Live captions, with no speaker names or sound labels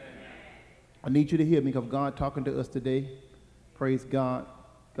I need you to hear me because God talking to us today. Praise God.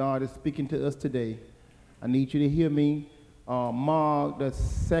 God is speaking to us today. I need you to hear me. Mark, the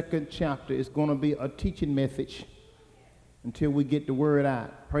second chapter, is going to be a teaching message until we get the word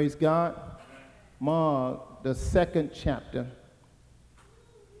out. Praise God. Mark, the second chapter.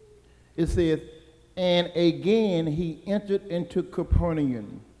 It says, and again he entered into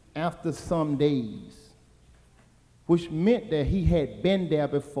Capernaum after some days, which meant that he had been there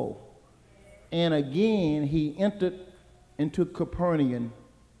before. And again he entered into Capernaum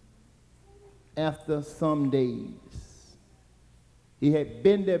after some days. He had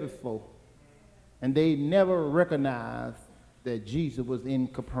been there before, and they never recognized that Jesus was in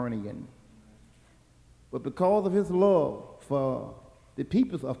Capernaum. But because of his love for the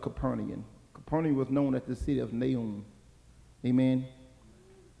peoples of Capernaum, Capernaum was known as the city of Nahum. Amen.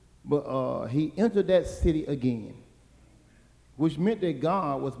 But he entered that city again, which meant that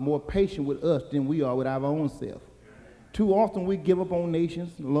God was more patient with us than we are with our own self. Too often we give up on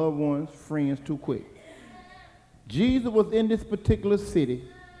nations, loved ones, friends too quick. Jesus was in this particular city,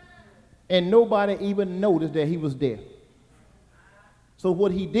 and nobody even noticed that he was there. So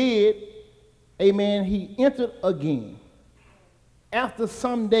what he did, amen, he entered again. After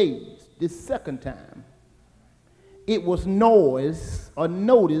some days, this second time, it was noticed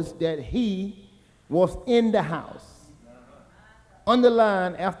that he was in the house.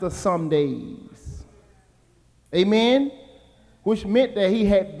 Underlined, after some days. Amen? Which meant that he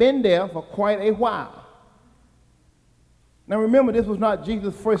had been there for quite a while. Now remember, this was not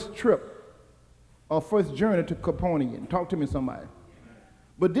Jesus' first trip or first journey to Capernaum. Talk to me, somebody.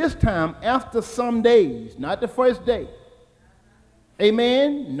 But this time, after some days, not the first day.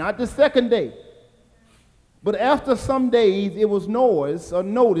 Amen? Not the second day. But after some days, it was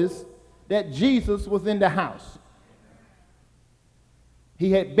noticed that Jesus was in the house.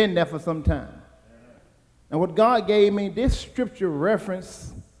 He had been there for some time. And what God gave me, this scripture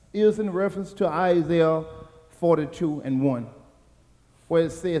reference is in reference to Isaiah 42 and 1, where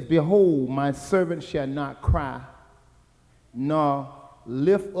it says, behold, my servant shall not cry, nor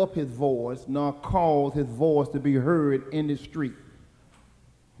lift up his voice, nor cause his voice to be heard in the street.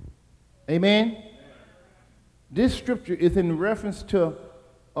 Amen? This scripture is in reference to,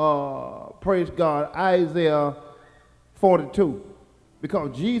 praise God, Isaiah 42.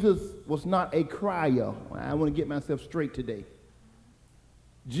 Because Jesus was not a crier. I want to get myself straight today.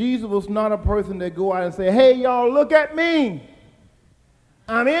 Jesus was not a person that go out and say, hey, y'all, look at me.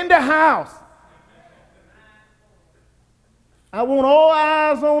 I'm in the house. I want all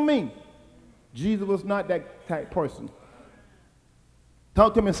eyes on me. Jesus was not that type person.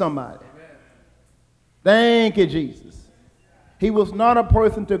 Talk to me, somebody. Thank you, Jesus. He was not a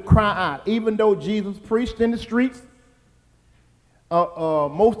person to cry out. Even though Jesus preached in the streets,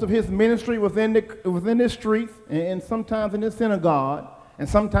 most of his ministry was in the streets, and sometimes in the synagogue, and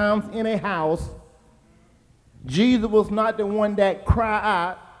sometimes in a house. Jesus was not the one that cried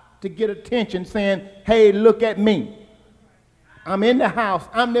out to get attention, saying, hey, look at me. I'm in the house.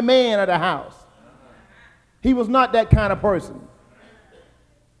 I'm the man of the house. He was not that kind of person.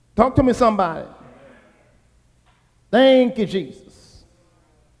 Talk to me, somebody. Thank you, Jesus.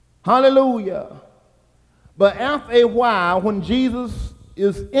 Hallelujah. But after a while, when Jesus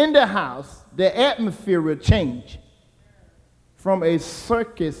is in the house, the atmosphere will change from a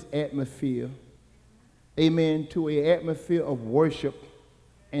circus atmosphere, amen, to an atmosphere of worship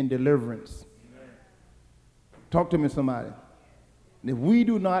and deliverance. Amen. Talk to me, somebody. If we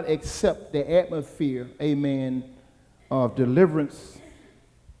do not accept the atmosphere, amen, of deliverance,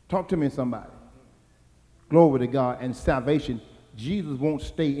 talk to me, somebody. Glory to God and salvation. Jesus won't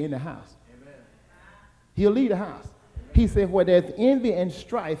stay in the house. He'll leave the house. He said, where there's envy and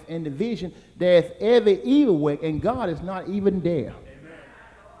strife and division, there's every evil work, and God is not even there. Amen.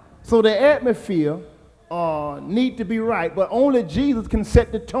 So the atmosphere need to be right, but only Jesus can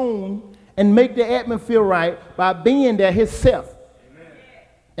set the tone and make the atmosphere right by being there himself. Amen.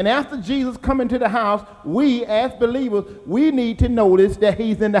 And after Jesus come into the house, we as believers, we need to notice that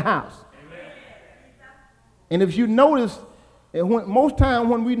he's in the house. Amen. And if you notice, most time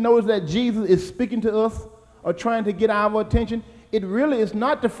when we notice that Jesus is speaking to us or trying to get our attention, it really is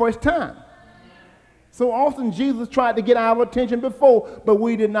not the first time. So often Jesus tried to get our attention before, but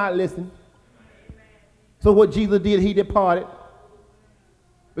we did not listen. So what Jesus did, he departed.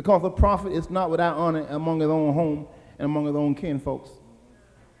 Because a prophet is not without honor among his own home and among his own kinfolks.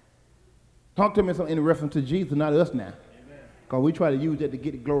 Talk to me in reference to Jesus, not us now. Because we try to use that to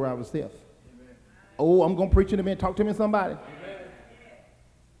get the glory out of ourselves. Oh, I'm going to preach in a minute. Talk to me, somebody.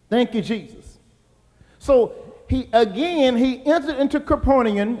 Thank you, Jesus. So he entered into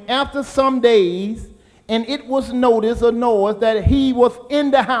Capernaum after some days, and it was noticed that he was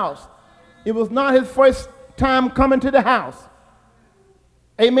in the house. It was not his first time coming to the house.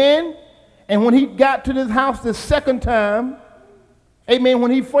 Amen. And when he got to this house the second time, amen,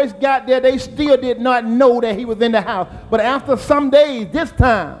 when he first got there, they still did not know that he was in the house. But after some days, this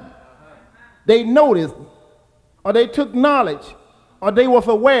time, they noticed, or they took knowledge, or they was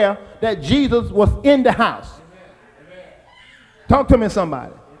aware that Jesus was in the house. Amen. Talk to me,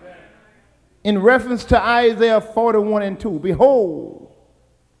 somebody. Amen. In reference to Isaiah 41:2, behold,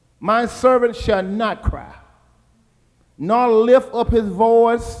 my servant shall not cry, nor lift up his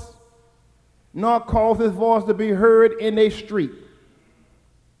voice, nor cause his voice to be heard in a street.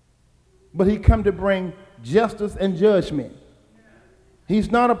 But he come to bring justice and judgment.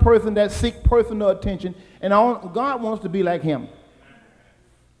 He's not a person that seeks personal attention, and God wants to be like him.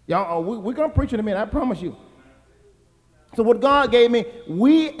 Y'all, we're going to preach in a minute, I promise you. So what God gave me,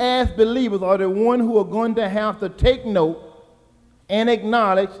 we as believers are the one who are going to have to take note and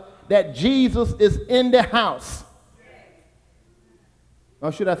acknowledge that Jesus is in the house.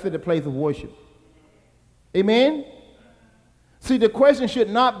 Or should I say the place of worship? Amen? See, the question should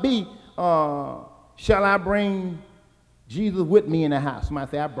not be, shall I bring Jesus with me in the house?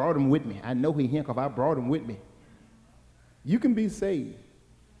 Somebody say, I brought him with me. I know he here because I brought him with me. You can be saved,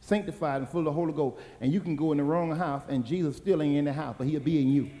 sanctified, and full of the Holy Ghost, and you can go in the wrong house, and Jesus still ain't in the house, but he'll be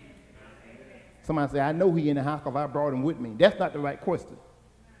in you. Somebody say, I know he in the house because I brought him with me. That's not the right question.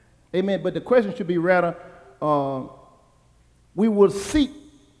 Amen. But the question should be rather, we will seek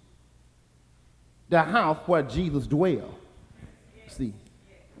the house where Jesus dwells. See,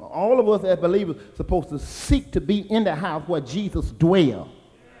 all of us as believers are supposed to seek to be in the house where Jesus dwells.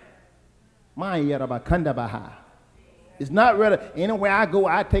 It's not rather anywhere I go,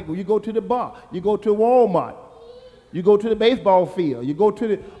 you go to the bar, you go to Walmart, you go to the baseball field, you go to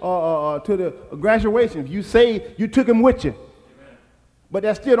the graduation. You say you took him with you. But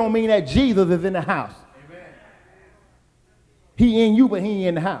that still don't mean that Jesus is in the house. Amen. He in you, but he ain't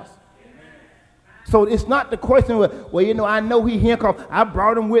in the house. Amen. So it's not the question of, well, I know he here because I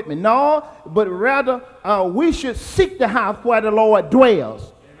brought him with me. No, but rather we should seek the house where the Lord dwells.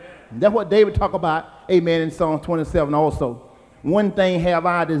 Amen. That's what David talked about, amen, in Psalm 27 also. One thing have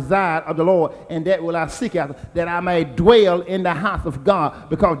I desired of the Lord, and that will I seek after, that I may dwell in the house of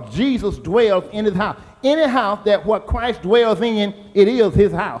God, because Jesus dwells in his house. Any house that what Christ dwells in, it is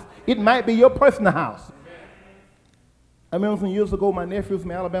his house. It might be your personal house. Amen. I remember some years ago, my nephew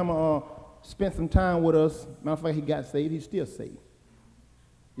from Alabama spent some time with us. Matter of fact, he got saved. He's still saved.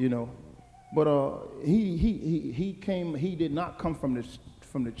 But he came. He did not come from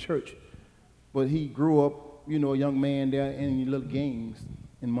the church, but he grew up, a young man there in little gangs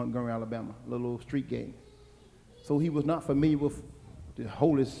in Montgomery, Alabama, little street gangs. So he was not familiar with the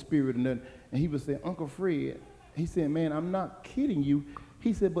Holy Spirit and nothing. And he would say, Uncle Fred, he said, man, I'm not kidding you.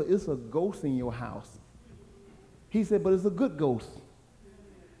 He said, but it's a ghost in your house. He said, but it's a good ghost.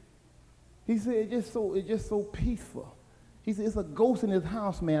 He said, it's just so peaceful. He said, it's a ghost in his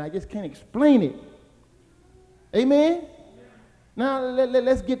house, man. I just can't explain it. Amen? Now,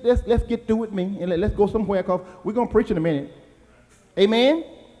 let's get through with me, and let's go somewhere, because we're going to preach in a minute. Amen?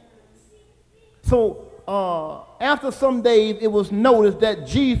 So, after some days, it was noticed that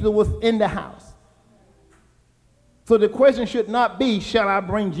Jesus was in the house. So the question should not be, shall I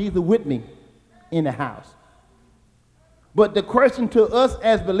bring Jesus with me in the house? But the question to us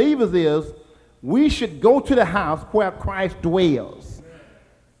as believers is, we should go to the house where Christ dwells.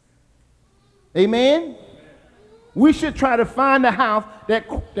 Amen? We should try to find the house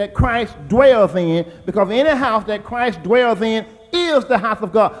that Christ dwells in, because any house that Christ dwells in is the house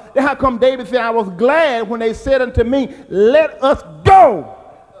of God. That's how come David said, I was glad when they said unto me, let us go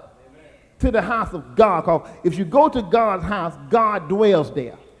to the house of God. Because if you go to God's house, God dwells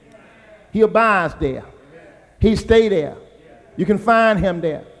there. He abides there. He stays there. You can find him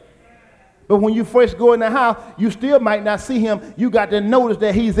there. But when you first go in the house, you still might not see him. You got to notice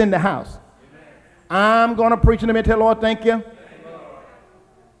that he's in the house. I'm going to preach in a minute. Tell the Lord, thank you.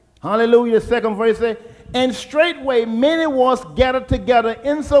 Hallelujah. The second verse says, and straightway many was gathered together,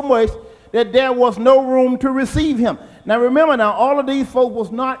 insomuch that there was no room to receive him. Now remember, all of these folk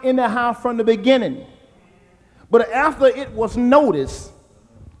was not in the house from the beginning. But after it was noticed,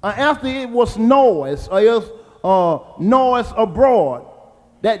 after it was noise, or it was noise abroad,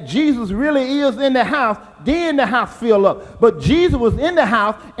 that Jesus really is in the house, then the house filled up. But Jesus was in the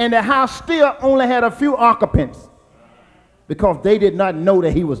house, and the house still only had a few occupants, because they did not know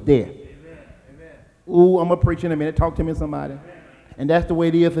that he was there. Amen. Ooh, I'm going to preach in a minute. Talk to me, somebody. Amen. And that's the way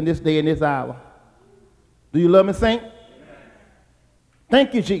it is in this day and this hour. Do you love me, saint?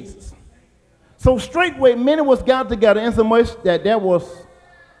 Thank you, Jesus. So straightway many was gathered together, insomuch that there was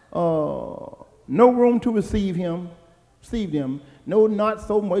no room to receive them, no, not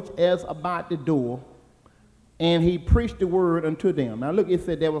so much as about the door. And he preached the word unto them. Now look, it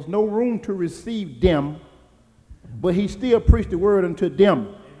said there was no room to receive them, but he still preached the word unto them.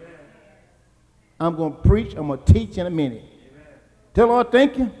 Amen. I'm going to preach, I'm going to teach in a minute. Amen. Tell the Lord,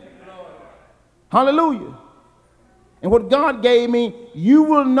 thank you. Thank you, Lord. Hallelujah. And what God gave me, you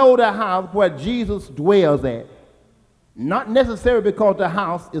will know the house where Jesus dwells at. Not necessarily because the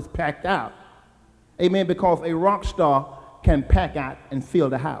house is packed out. Amen, because a rock star can pack out and fill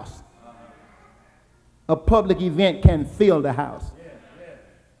the house. A public event can fill the house.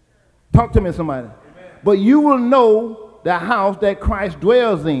 Talk to me, somebody. Amen. But you will know the house that Christ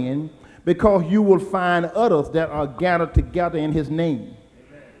dwells in because you will find others that are gathered together in his name,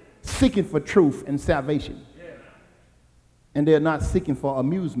 amen, seeking for truth and salvation. Yeah. And they're not seeking for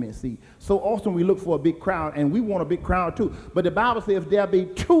amusement. See, so often we look for a big crowd, and we want a big crowd too. But the Bible says if there be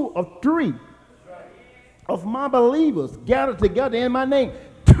 2 or 3 of my believers gathered together in my name,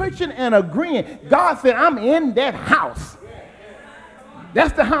 touching and agreeing, God said, I'm in that house.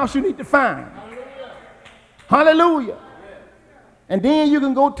 That's the house you need to find. Hallelujah. And then you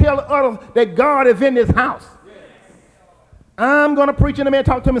can go tell others that God is in this house. I'm going to preach in a minute.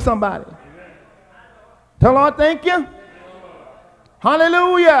 Talk to me, somebody. Tell Lord, thank you.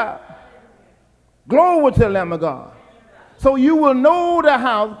 Hallelujah. Glory to the Lamb of God. So you will know the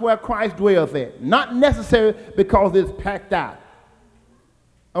house where Christ dwells at. Not necessarily because it's packed out.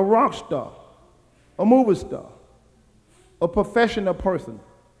 A rock star, a movie star, a professional person,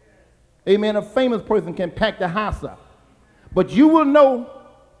 amen, a famous person can pack the house up. But you will know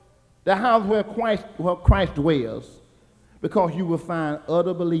the house where Christ dwells because you will find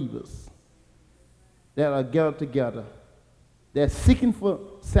other believers that are gathered together. They're seeking for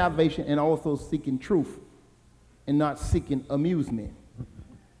salvation and also seeking truth and not seeking amusement.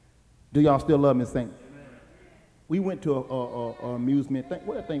 Do y'all still love me, saints? We went to a amusement thing.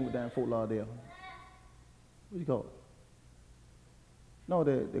 What that thing was down in Fort Lauderdale? What do you call it? No,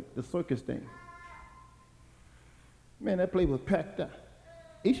 the circus thing. Man, that place was packed up.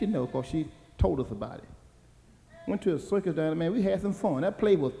 You should know because she told us about it. Went to a circus down there, man. We had some fun. That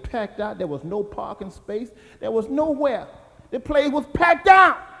place was packed out. There was no parking space. There was nowhere. The place was packed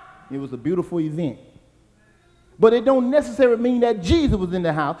out. It was a beautiful event. But it don't necessarily mean that Jesus was in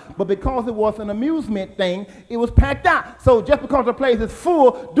the house, but because it was an amusement thing, it was packed out. So just because the place is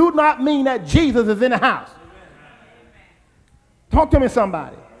full, do not mean that Jesus is in the house. Talk to me,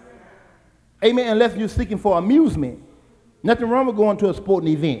 somebody. Amen, unless you're seeking for amusement. Nothing wrong with going to a sporting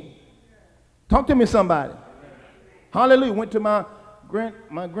event. Talk to me, somebody. Hallelujah. Went to my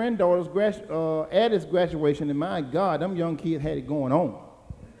granddaughter's Addis graduation, and my God, them young kids had it going on.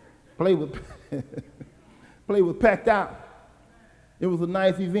 Play with... Play was packed out. It was a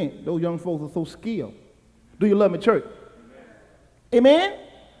nice event. Those young folks are so skilled. Do you love me, church? Amen?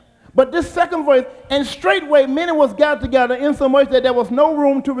 But this second verse, and straightway many was gathered together, insomuch that there was no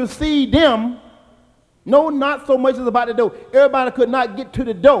room to receive them. No, not so much as about the door. Everybody could not get to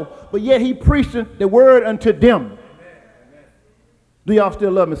the door, but yet he preached the word unto them. Amen. Do y'all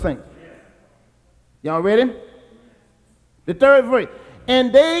still love me, saints? Y'all ready? The third verse.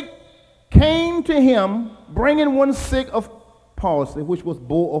 And they came to him, bringing one sick of palsy, which was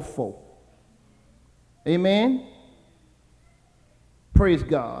bore of 4. Amen? Praise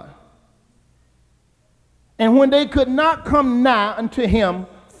God. And when they could not come nigh unto him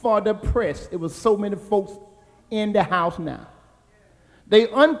for the press, it was so many folks in the house now. They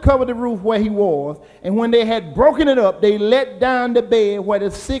uncovered the roof where he was, and when they had broken it up, they let down the bed where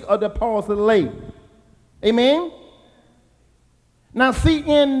the sick of the palsy lay. Amen? Now see,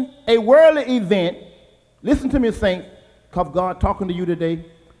 in a worldly event, listen to me, saints, because God talking to you today.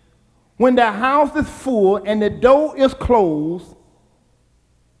 When the house is full and the door is closed,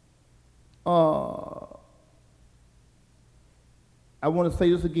 I want to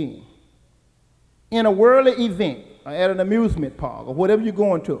say this again. In a worldly event, or at an amusement park, or whatever you're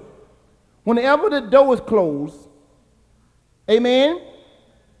going to, whenever the door is closed, amen,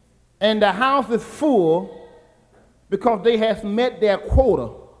 and the house is full, because they have met their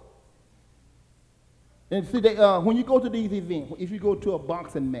quota. And see, when you go to these events, if you go to a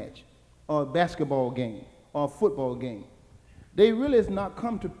boxing match, or a basketball game, or a football game, they really is not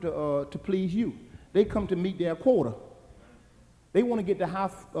come to please you. They come to meet their quota. They want to get the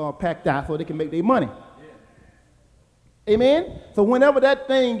house packed out so they can make their money. Yeah. Amen? So whenever that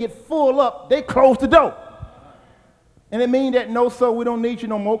thing gets full up, they close the door. And it means that, no, sir, we don't need you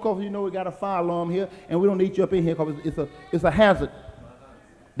no more because, you know, we got a fire alarm here, and we don't need you up in here because it's a hazard.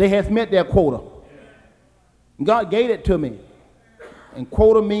 They has met their quota. God gave it to me. And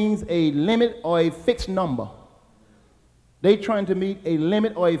quota means a limit or a fixed number. They trying to meet a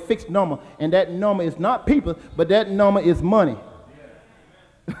limit or a fixed number, and that number is not people, but that number is money.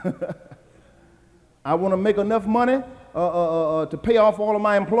 I want to make enough money to pay off all of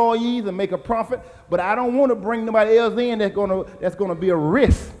my employees and make a profit, but I don't want to bring nobody else in that's gonna be a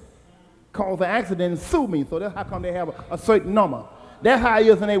risk, cause an accident, and sue me. So that's how come they have a certain number. That's how it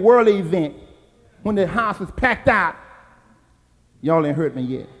is in a worldly event. When the house is packed out, y'all ain't heard me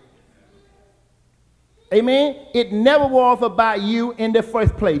yet. Amen? It never was about you in the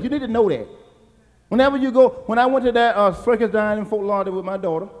first place. You need to know that. Whenever you go, when I went to that circus down in Fort Lauderdale with my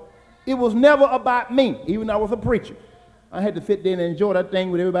daughter, it was never about me, even though I was a preacher. I had to sit there and enjoy that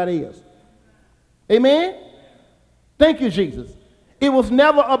thing with everybody else. Amen? Thank you, Jesus. It was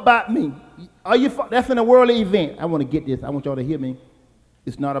never about me. That's in a worldly event. I want to get this. I want y'all to hear me.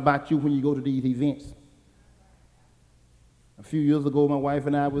 It's not about you when you go to these events. A few years ago, my wife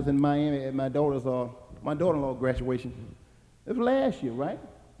and I was in Miami at my daughter-in-law graduation. It was last year, right?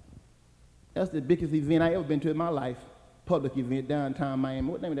 That's the biggest event I ever been to in my life. Public event downtown Miami.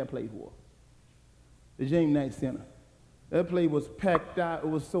 What name of that place was? The James Knight Center. That place was packed out. It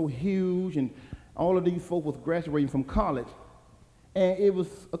was so huge, and all of these folks was graduating from college. And it was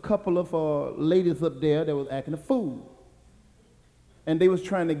a couple of ladies up there that was acting a fool. And they was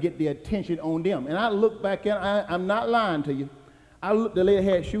trying to get the attention on them. And I looked back at, I'm not lying to you. The lady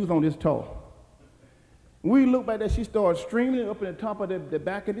had shoes on this tall. We looked back there, she started streaming up in the top of the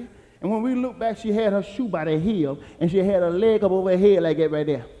back of it. And when we looked back, she had her shoe by the heel, and she had her leg up over her head like that right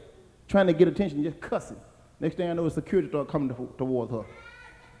there, trying to get attention, just cussing. Next thing I know, the security started coming towards her.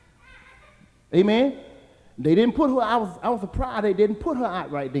 Amen? They didn't put her, I was surprised they didn't put her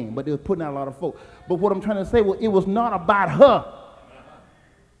out right then, but they were putting out a lot of folks. But what I'm trying to say was, it was not about her.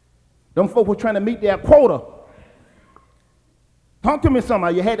 Them folks were trying to meet their quota. Talk to me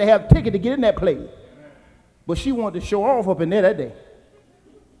somebody. You had to have a ticket to get in that place. But she wanted to show off up in there that day.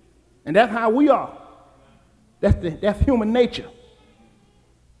 And that's how we are. That's human nature.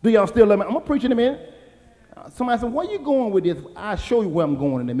 Do y'all still love me? I'm going to preach in a minute. Somebody said, where you going with this? I'll show you where I'm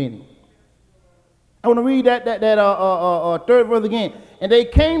going in a minute. I want to read that third verse again. And they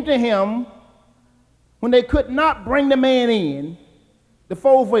came to him when they could not bring the man in. The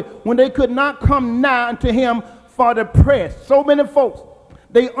fourth verse, when they could not come nigh unto him for the press. So many folks.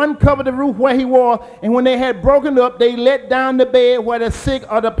 They uncovered the roof where he was, and when they had broken up, they let down the bed where the sick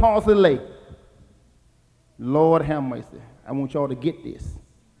or the palsy lay. Lord have mercy. I want y'all to get this.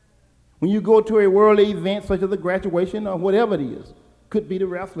 When you go to a worldly event such as a graduation or whatever it is, could be the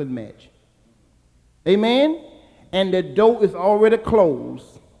wrestling match. Amen? And the door is already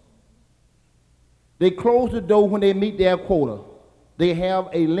closed. They close the door when they meet their quota. They have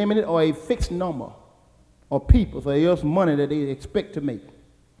a limited or a fixed number of people, so there's money that they expect to make.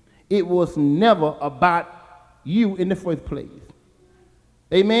 It was never about you in the first place.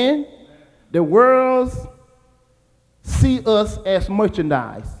 Amen? The world see us as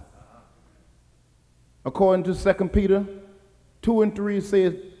merchandise. According to 2 Peter 2 and 3, it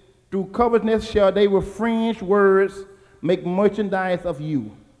says, through covetousness shall they with fringed words make merchandise of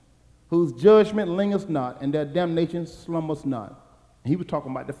you, whose judgment lingers not, and their damnation slumbers not. And he was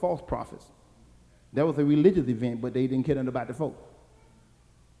talking about the false prophets. That was a religious event, but they didn't care nothing about the folk.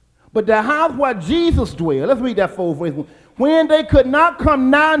 But the house where Jesus dwelled, let's read that fourth verse. When they could not come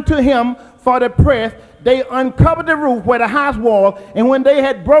nigh unto him for the press, they uncovered the roof where the house was, and when they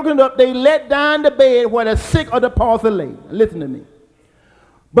had broken it up, they let down the bed where the sick or the palsy lay. Listen to me.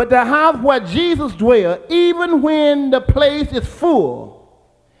 But the house where Jesus dwelled, even when the place is full,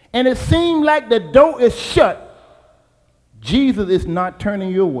 and it seems like the door is shut, Jesus is not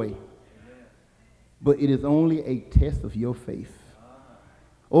turning you away. But it is only a test of your faith.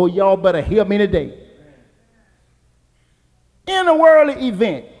 Oh, y'all better hear me today. In a worldly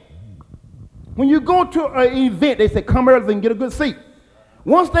event, when you go to an event, they say, come early and get a good seat.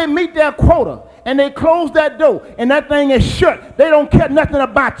 Once they meet their quota and they close that door and that thing is shut, they don't care nothing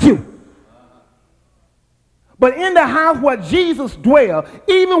about you. But in the house where Jesus dwells,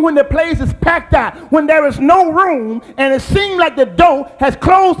 even when the place is packed out, when there is no room and it seems like the door has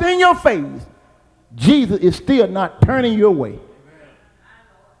closed in your face, Jesus is still not turning you away.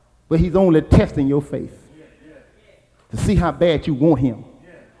 But he's only testing your faith to see how bad you want him.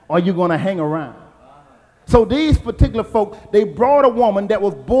 Or you're going to hang around. So these particular folk, they brought a woman that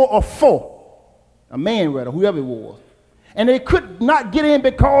was born of 4, a man rather, whoever it was. And they could not get in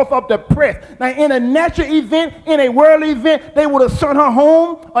because of the press. Now, in a natural event, in a worldly event, they would have sent her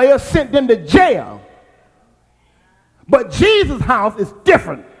home or they have sent them to jail. But Jesus' house is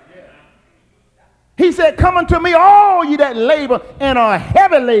different. He said, come unto me, all you that labor and are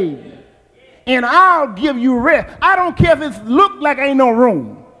heavy laden, and I'll give you rest. I don't care if it look like ain't no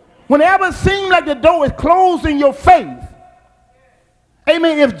room. Whenever it seems like the door is closed in your face,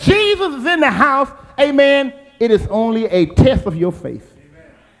 amen, if Jesus is in the house, amen, it is only a test of your faith. Amen.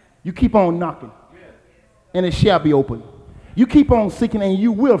 You keep on knocking, and it shall be open. You keep on seeking, and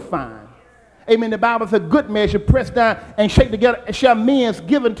you will find. Amen. The Bible says, good measure, pressed down and shake together, and shall men's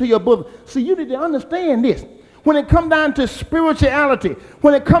given to your bosom. See, you need to understand this. When it comes down to spirituality,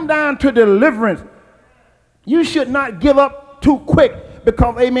 when it comes down to deliverance, you should not give up too quick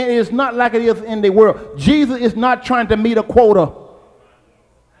because, amen, it is not like it is in the world. Jesus is not trying to meet a quota.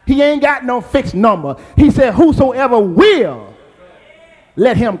 He ain't got no fixed number. He said, whosoever will,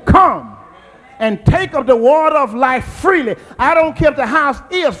 let him come and take of the water of life freely. I don't care if the house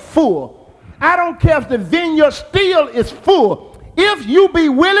is full. I don't care if the vineyard still is full. If you be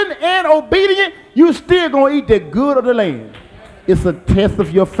willing and obedient, you still going to eat the good of the land. It's a test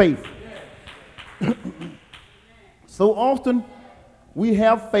of your faith. So often we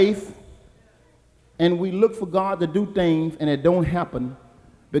have faith and we look for God to do things and it don't happen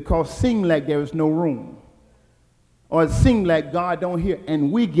because it seems like there is no room. Or it seems like God don't hear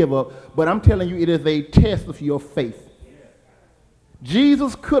and we give up. But I'm telling you, it is a test of your faith.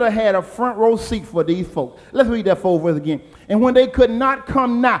 Jesus could have had a front row seat for these folks. Let's read that 4 verse again. And when they could not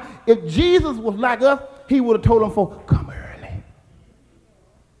come nigh, if Jesus was like us, he would have told them, folks, come early.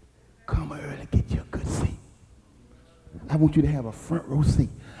 Come early, get you a good seat. I want you to have a front row seat.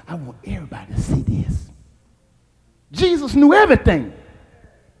 I want everybody to see this. Jesus knew everything.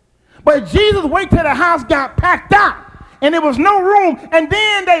 But Jesus waited till the house got packed out and there was no room, and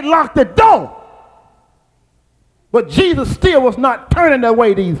then they locked the door. But Jesus still was not turning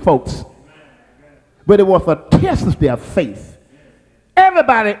away these folks. But it was a test of their faith.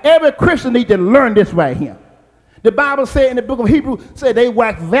 Everybody, every Christian needs to learn this right here. The Bible said in the book of Hebrews, said they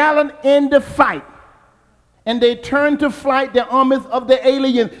waxed valiant in the fight. And they turned to flight the armies of the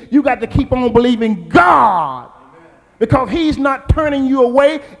aliens. You got to keep on believing God. Because he's not turning you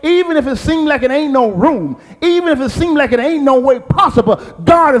away, even if it seems like it ain't no room. Even if it seems like it ain't no way possible,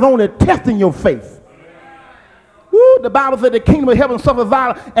 God is only testing your faith. Woo, the Bible said the kingdom of heaven suffers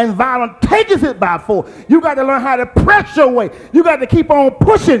violence, and violence taketh it by force. You got to learn how to press your way. You got to keep on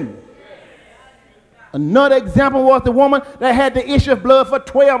pushing. Another example was the woman that had the issue of blood for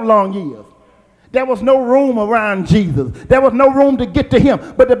 12 long years. There was no room around Jesus. There was no room to get to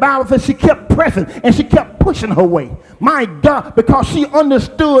him. But the Bible says she kept pressing and she kept pushing her way. My God, because she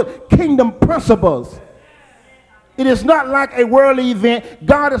understood kingdom principles. It is not like a worldly event.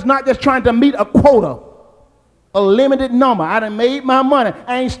 God is not just trying to meet a quota, a limited number. I done made my money.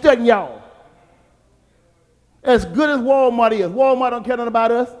 I ain't studying y'all. As good as Walmart is, Walmart don't care nothing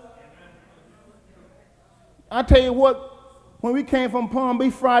about us. I tell you what, when we came from Palm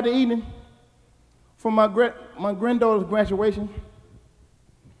Beach Friday evening, for my granddaughter's graduation,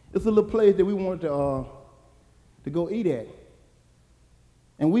 it's a little place that we wanted to go eat at.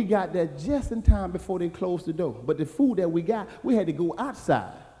 And we got there just in time before they closed the door. But the food that we got, we had to go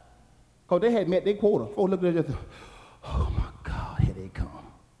outside. Because they had met their quota. Folks looked at us and said, oh my God, here they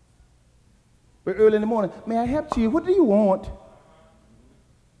come. But early in the morning, may I help you? What do you want?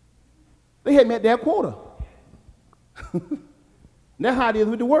 They had met their quota. That's how it is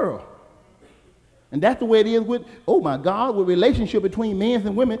with the world. And that's the way it is with, oh my God, with relationship between men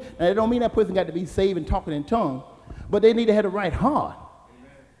and women. Now, it don't mean that person got to be saved and talking in tongues, but they need to have the right heart.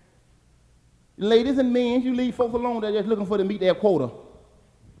 Amen. Ladies and men, you leave folks alone that are just looking for to meet their quota.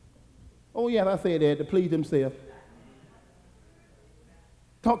 Oh, yes, I said that, to please themselves.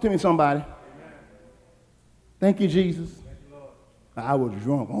 Talk to me, somebody. Amen. Thank you, Jesus. Thank you, Lord. I was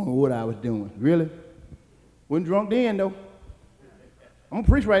drunk. I don't know what I was doing. Really? Wasn't drunk then, though. I'm going to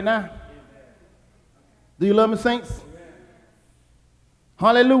preach right now. Do you love me, saints? Amen.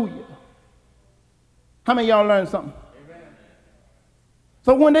 Hallelujah. How many of y'all learned something? Amen.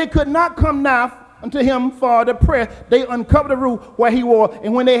 So when they could not come nigh unto him for the prayer, they uncovered the roof where he was.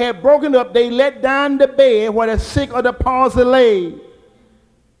 And when they had broken up, they let down the bed where the sick or the palsy lay.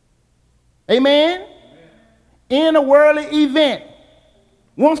 Amen? Amen. In a worldly event,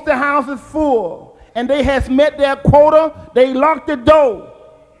 once the house is full and they has met their quota, they lock the door.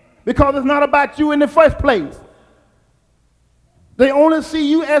 Because it's not about you in the first place. They only see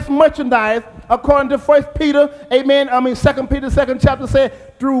you as merchandise, according to 1 Peter, 2 Peter, 2nd chapter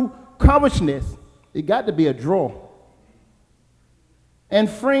said, through covetousness. It got to be a draw. and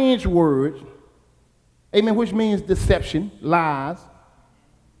fringe words, amen, which means deception, lies,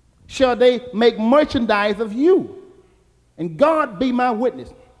 shall they make merchandise of you. And God be my witness.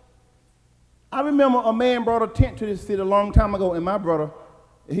 I remember a man brought a tent to this city a long time ago, and my brother,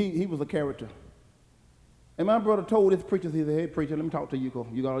 he was a character. And my brother told this preacher, he said, hey, preacher, let me talk to you, because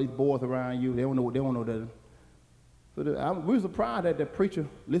you got all these boys around you. They don't know that. So we were surprised that the preacher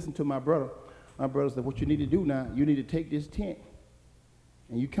listened to my brother. My brother said, what you need to do now, you need to take this tent,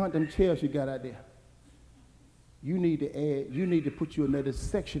 and you count them chairs you got out there. You need to put you another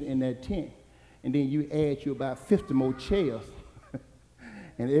section in that tent, and then you add you about 50 more chairs.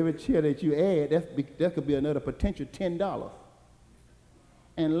 And every chair that you add, that could be another potential $10.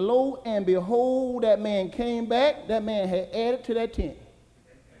 And lo and behold, that man came back, that man had added to that tent.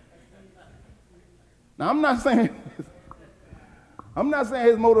 Now, I'm not saying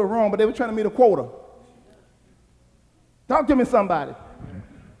his motive is wrong, but they were trying to meet a quota. Talk to me, somebody.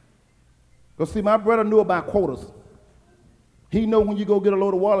 Because see, my brother knew about quotas. He know when you go get a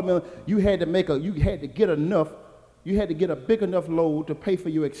load of watermelon, you had to get a big enough load to pay for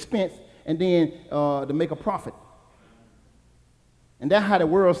your expense and then to make a profit. And that's how the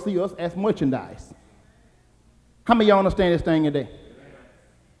world sees us, as merchandise. How many of y'all understand this thing today?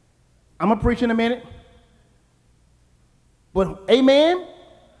 I'm going to preach in a minute. But, amen?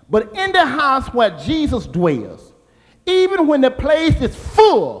 But in the house where Jesus dwells, even when the place is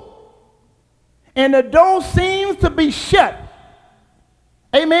full and the door seems to be shut,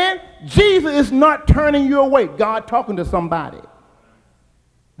 amen, Jesus is not turning you away. God talking to somebody.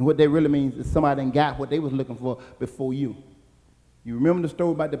 And what that really means is somebody done got what they was looking for before you. You remember the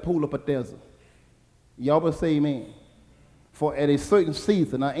story about the pool of Bethesda? Y'all will say amen. For at a certain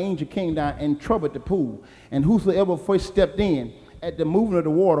season, an angel came down and troubled the pool. And whosoever first stepped in at the movement of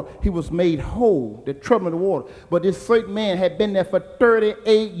the water, he was made whole, the troubling of the water. But this certain man had been there for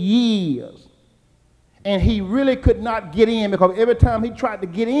 38 years. And he really could not get in, because every time he tried to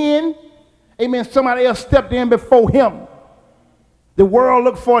get in, amen, somebody else stepped in before him. The world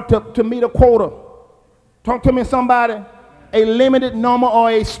looked for to meet a quota. Talk to me, somebody. A limited number or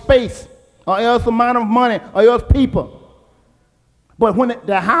a space or else amount of money or else people. But when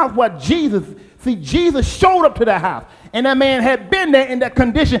the house where Jesus showed up to the house, and that man had been there in that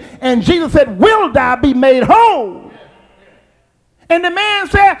condition, and Jesus said, will thou be made whole? And the man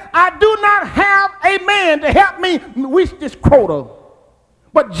said, I do not have a man to help me reach this quota.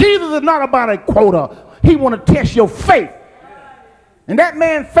 But Jesus is not about a quota. He want to test your faith. And that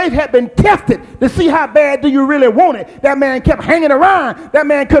man's faith had been tested to see how bad do you really want it. That man kept hanging around. That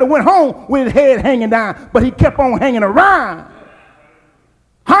man could have went home with his head hanging down, but he kept on hanging around.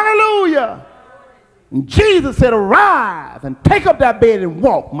 Hallelujah. And Jesus said, arise and take up that bed and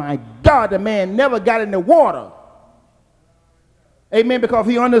walk. My God, the man never got in the water. Amen, because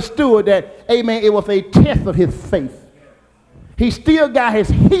he understood that, amen, it was a test of his faith. He still got his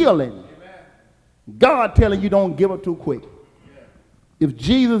healing. God telling you don't give up too quick. If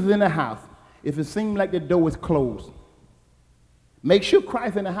Jesus is in the house, if it seems like the door is closed, make sure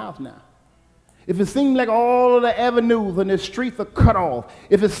Christ is in the house now. If it seems like all of the avenues and the streets are cut off,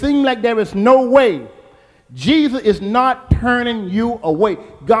 if it seems like there is no way, Jesus is not turning you away.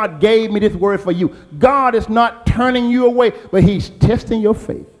 God gave me this word for you. God is not turning you away, but he's testing your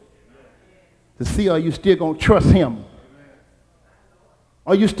faith to see, are you still going to trust him?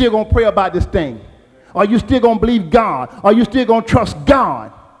 Are you still going to pray about this thing? Are you still going to believe God? Are you still going to trust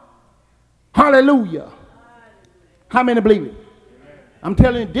God? Hallelujah. How many believe it? I'm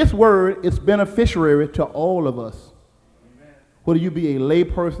telling you, this word is beneficiary to all of us. Whether you be a lay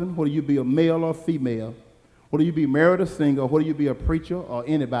person, whether you be a male or female, whether you be married or single, whether you be a preacher or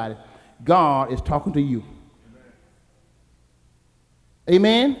anybody, God is talking to you.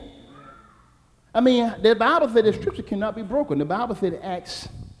 Amen? I mean, the Bible said the scripture cannot be broken. The Bible said, ask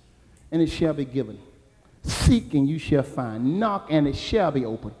and it shall be given. Seek and you shall find. Knock and it shall be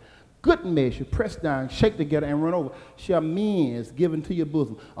opened. Good measure, pressed down, shake together, and run over, shall men given to your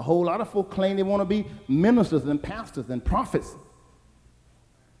bosom. A whole lot of folk claim they want to be ministers and pastors and prophets.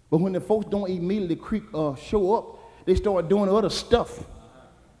 But when the folks don't immediately show up, they start doing other stuff.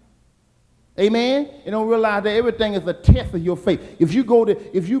 Amen? You don't realize that everything is a test of your faith. If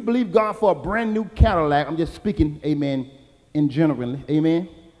you believe God for a brand new Cadillac, I'm just speaking, amen, in general, amen?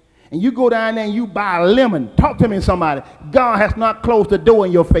 And you go down there and you buy a lemon. Talk to me, somebody. God has not closed the door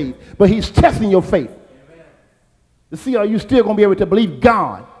in your faith, but he's testing your faith. Amen. To see, are you still going to be able to believe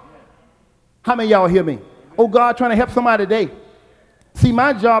God? How many of y'all hear me? Oh, God trying to help somebody today. See,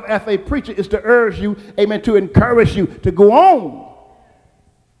 my job as a preacher is to urge you, amen, to encourage you to go on.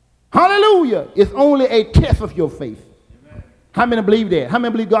 Hallelujah. It's only a test of your faith. Amen. How many believe that? How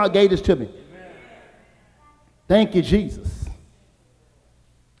many believe God gave this to me? Amen. Thank you, Jesus.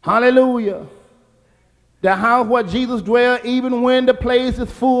 Hallelujah. The house where Jesus dwelled, even when the place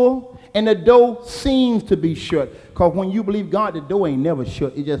is full and the door seems to be shut. Because when you believe God, the door ain't never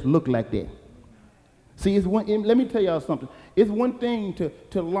shut. It just look like that. See, let me tell y'all something. It's one thing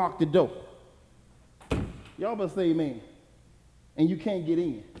to lock the door. Y'all better say amen. And you can't get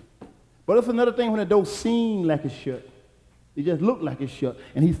in. But it's another thing when the door seems like it's shut. It just looked like it's shut.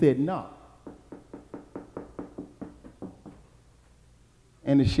 And he said, knock.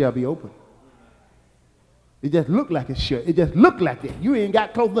 And it shall be open. It just looked like it's shut. It just looked like that. You ain't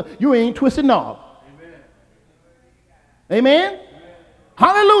got close enough. You ain't twisted knob. Amen? Amen?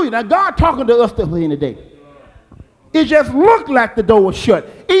 Hallelujah. Now God talking to us here today. It just looked like the door was shut.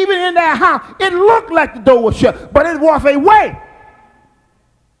 Even in that house, it looked like the door was shut. But it was a way.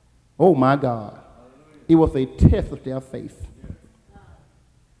 Oh my God. It was a test of their faith.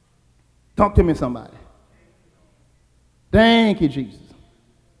 Talk to me, somebody. Thank you, Jesus.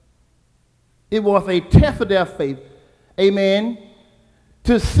 It was a test of their faith, amen,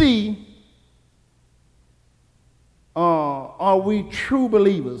 to see are we true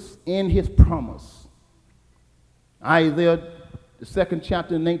believers in his promise. Isaiah, the 2nd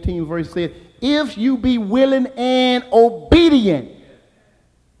chapter, 19th verse says, if you be willing and obedient,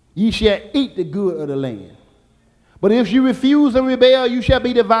 ye shall eat the good of the land. But if you refuse and rebel, you shall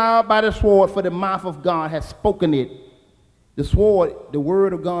be devoured by the sword, for the mouth of God has spoken it. The sword, the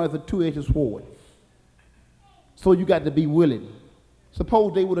word of God is a two-edged sword. So you got to be willing.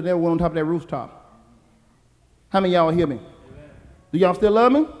 Suppose they would have never went on top of that rooftop. How many of y'all hear me? Amen. Do y'all still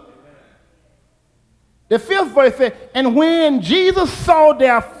love me? Amen. The 5th verse says, and when Jesus saw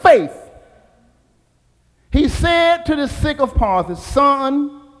their faith, he said to the sick of palsy,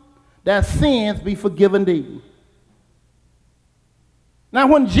 son, thy sins be forgiven thee. Now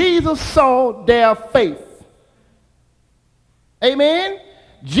when Jesus saw their faith, amen,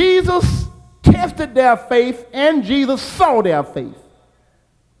 Jesus tested their faith and Jesus saw their faith.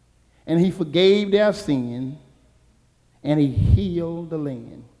 And he forgave their sin and he healed the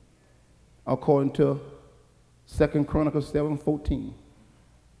land. According to 2 Chronicles 7:14.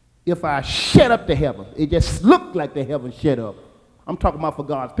 If I shut up the heaven, it just looked like the heaven shut up. I'm talking about for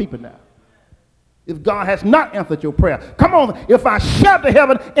God's people now. If God has not answered your prayer, come on, if I shut the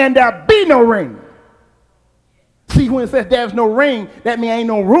heaven and there be no rain. See, when it says there's no rain, that means ain't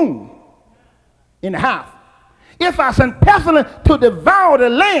no room in the house. If I send pestilence to devour the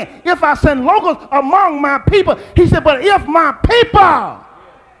land, if I send locusts among my people, he said, but if my people,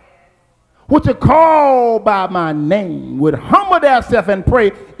 which are called by my name, would humble themselves and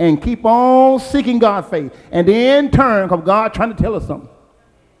pray and keep on seeking God's face, and then turn, because God trying to tell us something.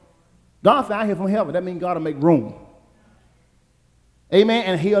 God said, I hear from heaven. That means God will make room. Amen,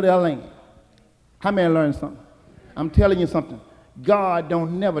 and heal their land. How many learn something? I'm telling you something. God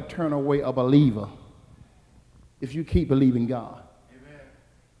don't never turn away a believer if you keep believing God. Amen.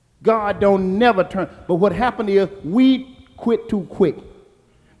 God don't never turn. But what happened is we quit too quick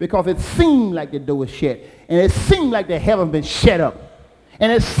because it seemed like the door was shut. And it seemed like the heaven been shut up.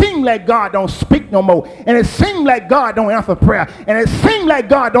 And it seemed like God don't speak no more. And it seemed like God don't answer prayer. And it seemed like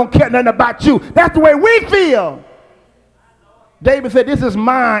God don't care nothing about you. That's the way we feel. David said, this is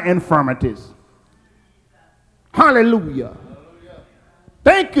my infirmities. Hallelujah.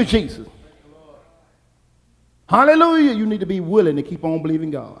 Thank you, Jesus. Hallelujah. You need to be willing to keep on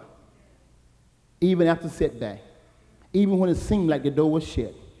believing God. Even after setback. Even when it seemed like the door was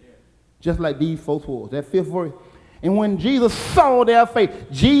shut. Just like these folks was. That 5th verse. And when Jesus saw their faith,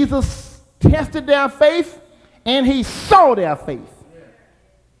 Jesus tested their faith and he saw their faith.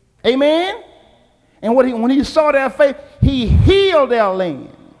 Amen? And when he saw their faith, he healed their land.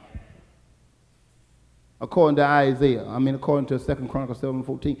 According to according to 2 Chronicles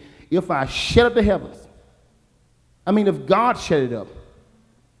 7:14. If I shut up the heavens, if God shut it up,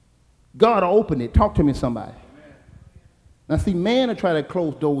 God will open it. Talk to me, somebody. Amen. Now see, man will try to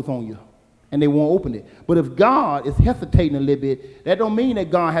close doors on you, and they won't open it. But if God is hesitating a little bit, that don't mean that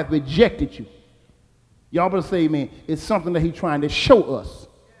God has rejected you. Y'all better say amen. It's something that he's trying to show us.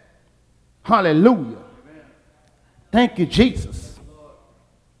 Hallelujah. Amen. Thank you, Jesus.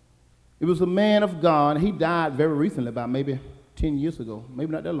 It was a man of God. He died very recently, about maybe 10 years ago.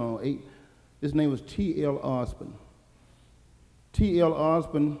 Maybe not that long, 8. His name was T.L. Osborne. T.L.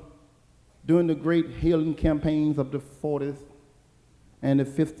 Osborne, during the great healing campaigns of the 40s and the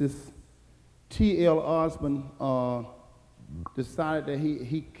 50s, T.L. Osborne decided that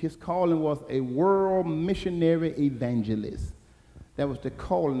his calling was a world missionary evangelist. That was the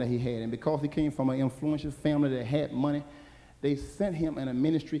calling that he had. And because he came from an influential family that had money, They sent him in a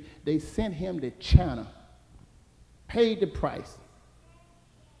ministry. They sent him to China. Paid the price.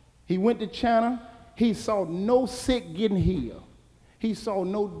 He went to China. He saw no sick getting healed. He saw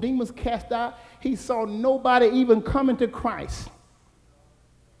no demons cast out. He saw nobody even coming to Christ.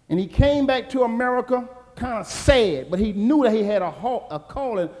 And he came back to America kind of sad, but he knew that he had a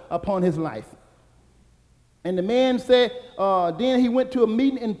calling upon his life. And the man said, then he went to a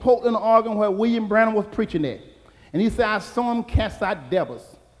meeting in Portland, Oregon, where William Branham was preaching at. And he said, I saw him cast out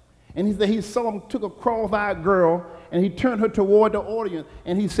devils. And he said he saw him, took a cross-eyed girl, and he turned her toward the audience,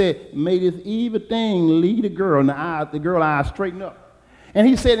 and he said, may this evil thing lead the girl, and the girl eyes straighten up. And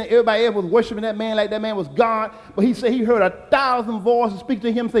he said, and everybody else was worshiping that man like that man was God, but he said he heard 1,000 voices speak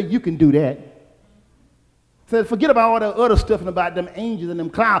to him and say, you can do that. Said, forget about all the other stuff and about them angels and them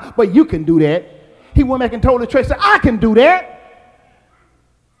clouds, but you can do that. He went back and told the church, said, I can do that.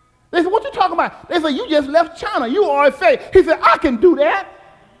 They said, what you talking about? They said, you just left China. You are a faith. He said, I can do that.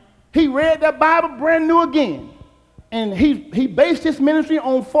 He read that Bible brand new again. And he based his ministry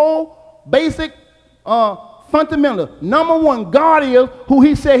on 4 basic fundamentals. Number 1, God is who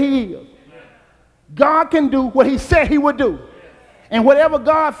he said he is. God can do what he said he would do. And whatever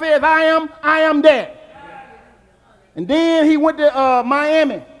God says I am that. And then he went to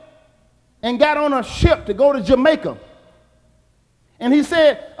Miami and got on a ship to go to Jamaica. And he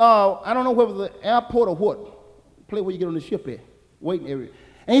said, I don't know whether it was the airport or what, place where you get on the ship at, waiting area.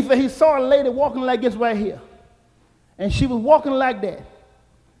 And he said he saw a lady walking like this right here. And she was walking like that.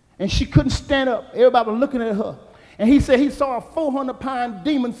 And she couldn't stand up. Everybody was looking at her. And he said he saw a 400-pound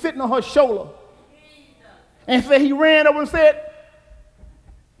demon sitting on her shoulder. And said he ran over and said,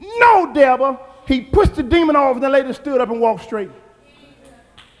 no, devil. He pushed the demon off, and the lady stood up and walked straight.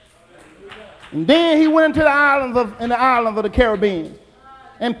 And then he went into the islands of the Caribbean.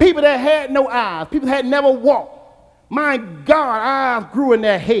 And people that had no eyes, people that had never walked, my God, eyes grew in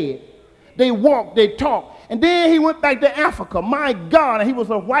their head. They walked, they talked. And then he went back to Africa, my God, and he was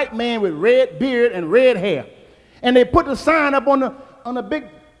a white man with red beard and red hair. And they put the sign up on the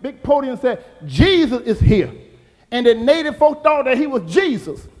big podium and said, Jesus is here. And the native folk thought that he was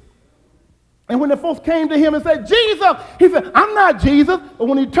Jesus. And when the folks came to him and said, Jesus, he said, I'm not Jesus. But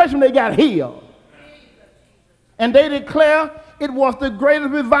when he touched them, they got healed. And they declare it was the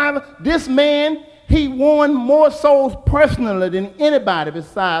greatest revival. This man, he won more souls personally than anybody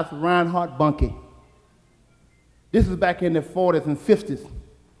besides Reinhard Bonnke. This is back in the 40s and 50s,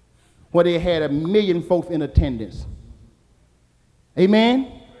 where they had 1 million folks in attendance.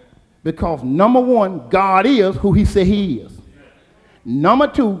 Amen? Because number 1, God is who he said he is. Number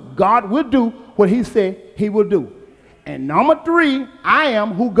 2, God will do what he said he will do. And number 3, I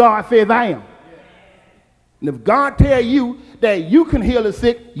am who God says I am. And if God tell you that you can heal the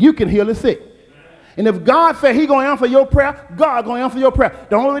sick, you can heal the sick. And if God said he's going to answer your prayer, God going to answer your prayer.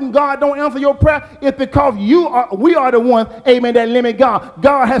 The only reason God don't answer your prayer is because we are the ones, amen, that limit God.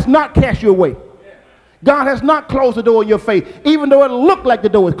 God has not cast you away. God has not closed the door in your face, even though it looked like the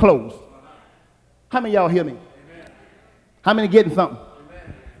door is closed. How many of y'all hear me? How many getting something?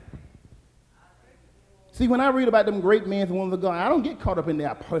 Amen. See, when I read about them great men and women of God, I don't get caught up in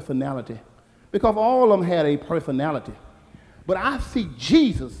their personality, because all of them had a personality. But I see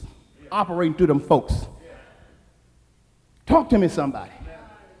Jesus operating through them folks. Talk to me, somebody.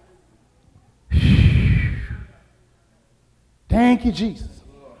 Thank you, Jesus.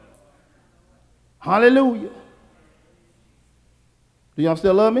 Hallelujah. Do y'all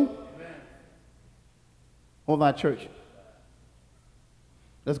still love me? Over our church.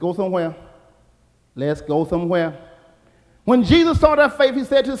 Let's go somewhere. Let's go somewhere. When Jesus saw their faith, he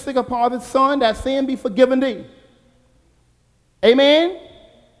said to the sick upon his son, that sin be forgiven thee. Amen.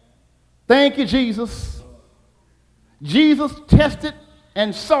 Thank you, Jesus. Jesus tested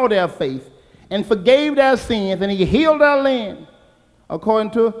and saw their faith and forgave their sins, and he healed their land,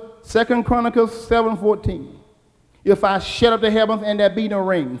 according to 2 Chronicles 7:14. If I shut up the heavens and there be no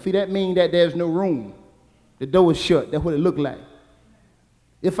rain. See, that means that there's no room. The door is shut. That's what it looked like.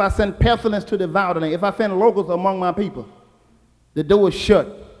 If I send pestilence to devour the land, if I send locusts among my people, the door is shut.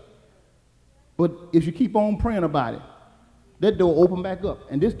 But if you keep on praying about it, that door will open back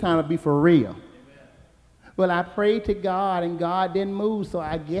up. And this time it'll be for real. Amen. Well, I prayed to God and God didn't move, so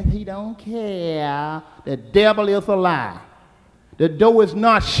I guess he don't care. The devil is a lie. The door is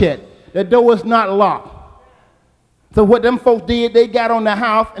not shut. The door is not locked. So what them folks did, they got on the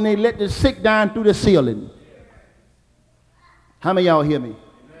house and they let the sick down through the ceiling. How many of y'all hear me?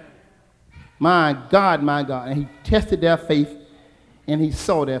 My God, my God. And he tested their faith and he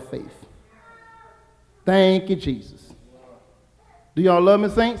saw their faith. Thank you, Jesus. Do y'all love me,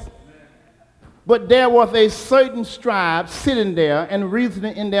 saints? But there was a certain scribe sitting there and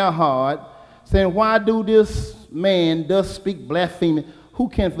reasoning in their heart, saying, why do this man thus speak blasphemy? Who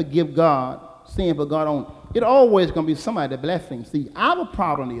can forgive God, sin for God only? It always going to be somebody that blasphemes. See, our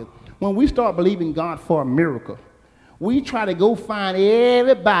problem is when we start believing God for a miracle, we try to go find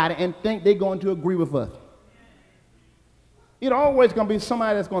everybody and think they're going to agree with us. It always going to be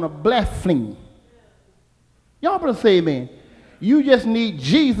somebody that's going to blaspheme. Y'all better say amen. You just need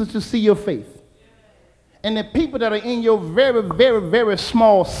Jesus to see your faith. And the people that are in your very, very, very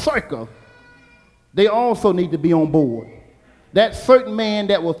small circle, they also need to be on board. That certain man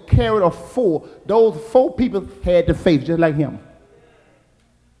that was carried of 4, those 4 people had the faith just like him.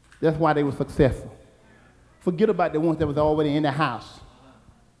 That's why they were successful. Forget about the ones that was already in the house.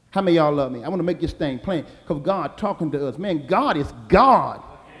 How many of y'all love me? I want to make this thing plain because God talking to us. Man, God is God.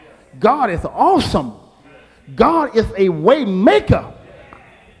 God is awesome. God is a way maker.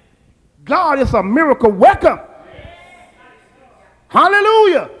 God is a miracle worker.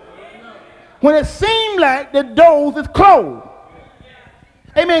 Hallelujah. When it seems like the doors is closed.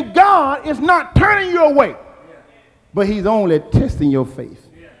 Amen. God is not turning you away, but he's only testing your faith.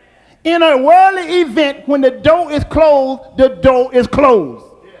 In a worldly event, when the door is closed, the door is closed.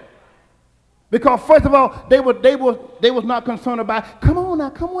 Because first of all, they was not concerned about, come on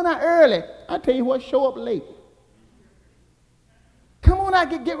out early. I tell you what, show up late. Come on out,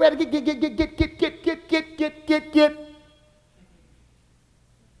 get ready, get.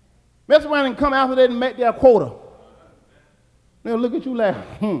 Mess around and come after that and make their quota. They'll look at you like,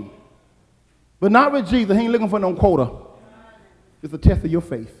 But not with Jesus. He ain't looking for no quota. It's a test of your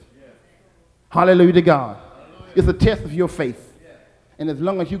faith. Hallelujah to God. It's a test of your faith. And as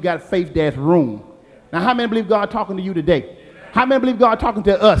long as you got faith, there's room. Now, how many believe God talking to you today? How many believe God talking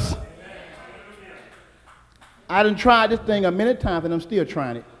to us? I done tried this thing a many times, and I'm still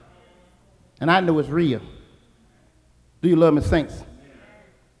trying it. And I know it's real. Do you love me, saints?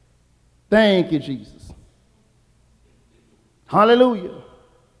 Thank you, Jesus. Hallelujah.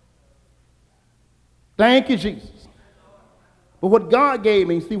 Thank you, Jesus. But what God gave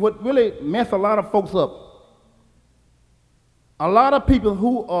me, see, what really messed a lot of folks up, a lot of people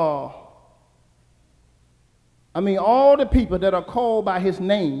who are, all the people that are called by his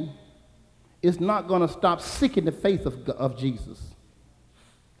name is not going to stop seeking the face of Jesus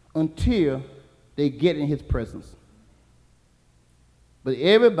until they get in his presence. But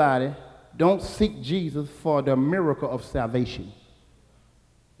everybody don't seek Jesus for the miracle of salvation.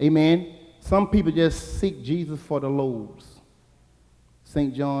 Amen. Some people just seek Jesus for the loaves.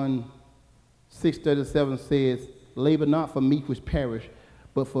 St. John 6:37 says, labor not for meat which perish,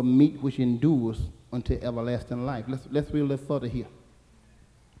 but for meat which endures unto everlasting life. Let's read a little further here.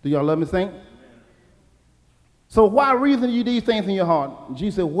 Do y'all love me, saint? So why reason you these things in your heart?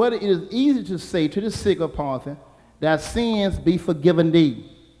 Jesus said, whether it is easy to say to the sick or palsy, thy sins be forgiven thee,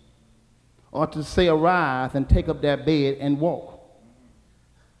 or to say arise and take up their bed and walk.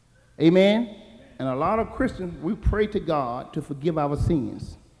 Amen? And a lot of Christians, we pray to God to forgive our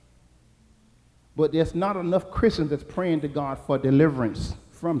sins. But there's not enough Christians that's praying to God for deliverance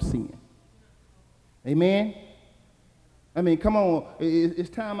from sin. Amen? Come on. It's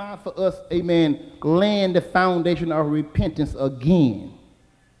time out for us, amen, laying the foundation of repentance again.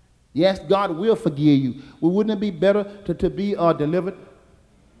 Yes, God will forgive you. Well, wouldn't it be better to be delivered?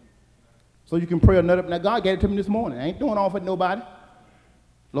 So you can pray another. Now, God gave it to me this morning. I ain't doing all for nobody.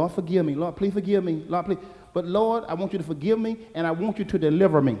 Lord, forgive me. Lord, please forgive me. Lord, please. But, Lord, I want you to forgive me, and I want you to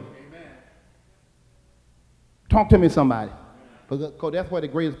deliver me. Amen. Talk to me, somebody. Because that's where the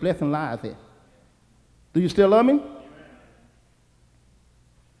greatest blessing lies at. Do you still love me? Amen.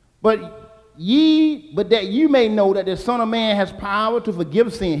 But that you may know that the Son of Man has power to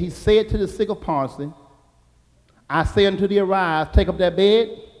forgive sin. He said to the sick of palsy, I say unto thee, arise, take up thy bed,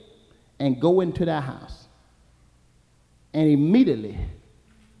 and go into thy house. And immediately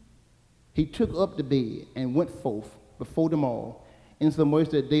he took up the bed and went forth before them all, insomuch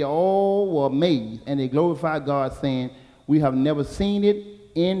that they all were amazed, and they glorified God, saying, we have never seen it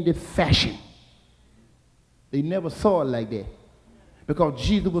in this fashion. They never saw it like that. Because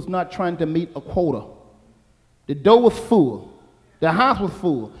Jesus was not trying to meet a quota. The door was full. The house was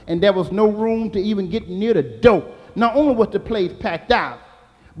full. And there was no room to even get near the door. Not only was the place packed out,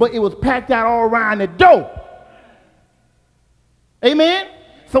 but it was packed out all around the door. Amen?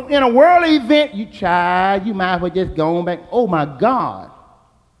 So in a worldly event, you might as well just go on back. Oh, my God.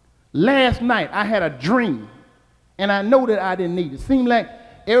 Last night, I had a dream. And I know that I didn't need it. It seemed like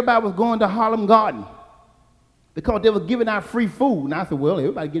everybody was going to Harlem Garden, because they were giving out free food. And I said, well,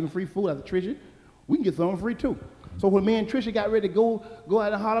 everybody getting free food. I said, Tricia, we can get something free too. So when me and Trisha got ready to go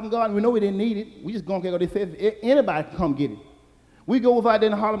out in Harlem Garden, we know we didn't need it. We just gonna go. They said anybody can come get it. We go out there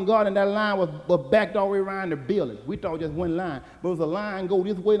in Harlem Garden, that line was backed all the way around the building. We thought just one line, but it was a line go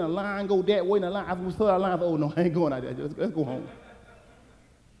this way and a line go that way and a line. After we saw our line, oh no, I ain't going out there. Let's go home.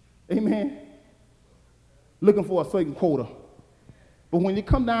 Amen. Looking for a certain quota. But when you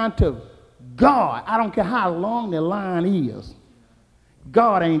come down to God, I don't care how long the line is,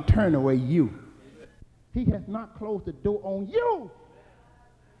 God ain't turning away you. He has not closed the door on you.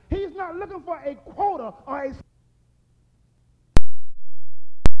 He's not looking for a quota or a...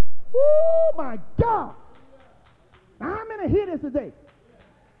 Oh, my God. Now, how many hear this today?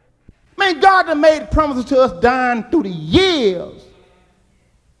 Man, God has made promises to us down through the years.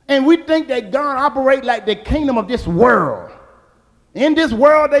 And we think that God operates like the kingdom of this world. In this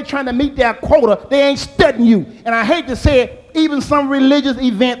world, they trying to meet their quota. They ain't studying you. And I hate to say it, even some religious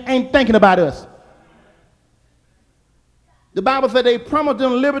event ain't thinking about us. The Bible said they promised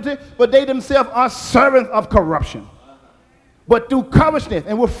them liberty, but they themselves are servants of corruption. But through covetousness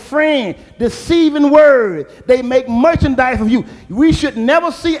and with friends, deceiving words, they make merchandise of you. We should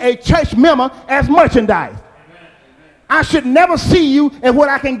never see a church member as merchandise. I should never see you as what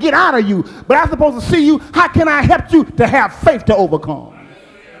I can get out of you. But I'm supposed to see you, how can I help you to have faith to overcome?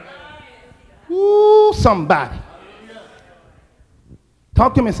 Ooh, somebody.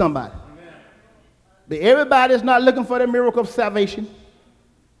 Talk to me, somebody. But everybody is not looking for the miracle of salvation.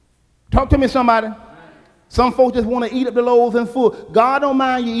 Talk to me, somebody. Some folks just want to eat up the loaves and food. God don't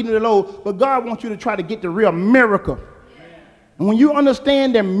mind you eating the loaves, but God wants you to try to get the real miracle. And when you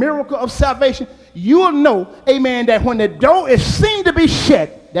understand the miracle of salvation, you will know, amen, that when the door is seen to be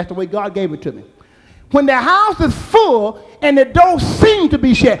shut, that's the way God gave it to me. When the house is full and the door seems to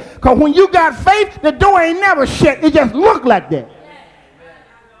be shut, because when you got faith, the door ain't never shut. It just looked like that.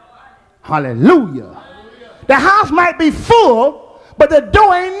 Hallelujah. The house might be full, but the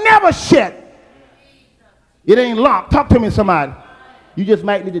door ain't never shut. It ain't locked. Talk to me, somebody. You just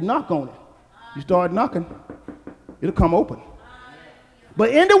might need to knock on it. You start knocking, it'll come open. But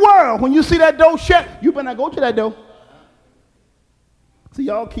in the world, when you see that door shut, you better not go to that door. See,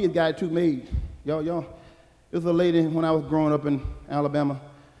 y'all kids got it too made. Y'all. There was a lady when I was growing up in Alabama.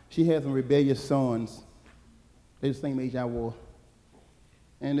 She had some rebellious sons. They the same age I was.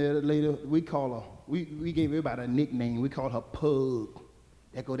 And the lady, we call her, we gave everybody a nickname. We called her Pug.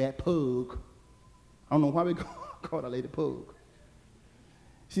 There go that Pug. I don't know why we called her Lady Pug.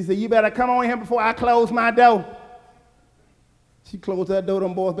 She said, you better come on here before I close my door. She closed that door,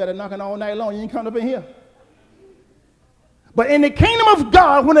 them boys better knocking all night long. You ain't coming up in here. But in the kingdom of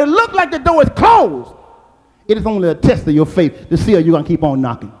God, when it look like the door is closed, it is only a test of your faith to see if you're going to keep on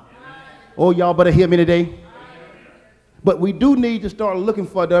knocking. Oh, y'all better hear me today. But we do need to start looking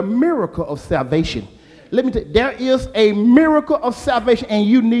for the miracle of salvation. Let me tell you, there is a miracle of salvation, and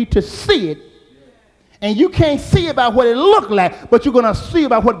you need to see it. And you can't see about what it looked like, but you're going to see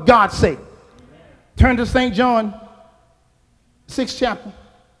about what God said. Turn to St. John, 6th chapter.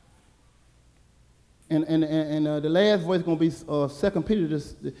 And the last verse is going to be 2 Peter,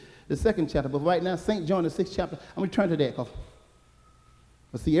 the 2nd chapter. But right now, St. John, the 6th chapter, I'm going to turn to that.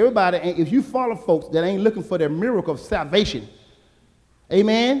 But see, everybody, if you follow folks that ain't looking for their miracle of salvation,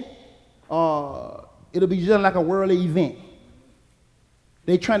 amen, it'll be just like a worldly event.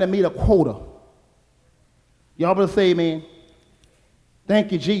 They trying to meet a quota. Y'all better say amen.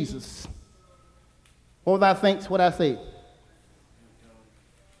 Thank you, Jesus. What was I thinks? What I say?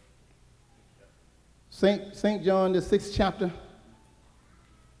 St. John, the 6th chapter.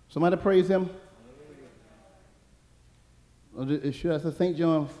 Somebody praise him. Should I say St.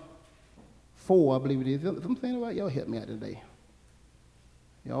 John 4, I believe it is. If I'm saying it right, y'all help me out today.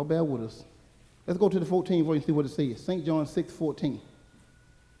 Y'all bear with us. Let's go to the 14th verse and see what it says. St. John 6:14.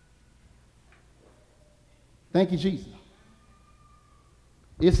 Thank you, Jesus.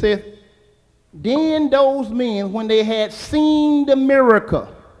 It says, then those men, when they had seen the miracle.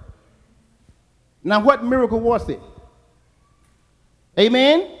 Now, what miracle was it?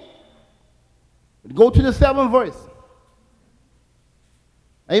 Amen? Go to the 7th verse.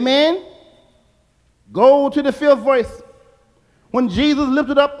 Amen? Go to the 5th verse. When Jesus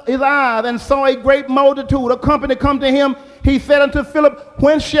lifted up his eyes and saw a great multitude, a company come to him, he said unto Philip,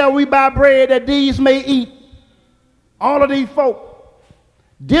 when shall we buy bread that these may eat? All of these folk.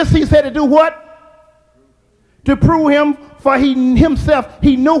 This he said to do what? To prove him, for he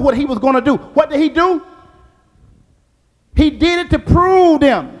knew what he was going to do. What did he do? He did it to prove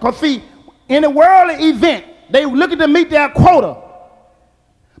them. Because see, in a worldly event, they were looking to meet their quota.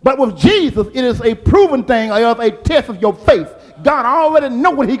 But with Jesus, it is a proven thing, or a test of your faith. God already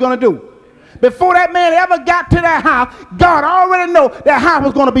knows what he's going to do. Before that man ever got to that house, God already knew that house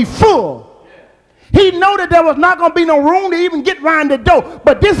was going to be full. He knew that there was not going to be no room to even get around the door.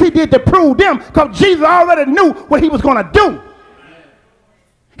 But this he did to prove them, because Jesus already knew what he was going to do.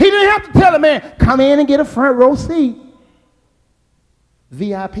 He didn't have to tell the man, come in and get a front row seat.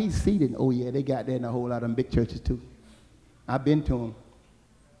 VIP seating. Oh, yeah, they got that in a whole lot of them big churches, too. I've been to them.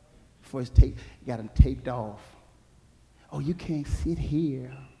 First tape, got them taped off. Oh, you can't sit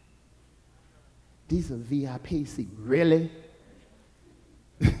here. These are VIP seats. Really?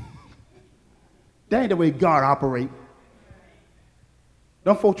 That ain't the way God operates.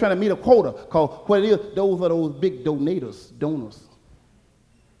 Them folks trying to meet a quota, because what it is, those are those big donors.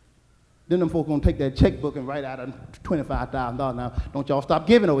 Then them folks gonna take that checkbook and write out $25,000 now. Don't y'all stop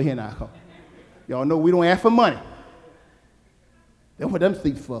giving over here now. Y'all know we don't ask for money. That's what them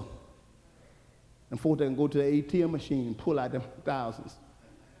seats for. Them folks that can go to the ATM machine and pull out them thousands.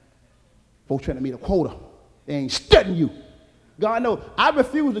 Folks trying to meet a quota. They ain't studying you. God knows. I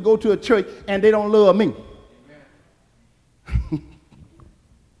refuse to go to a church and they don't love me.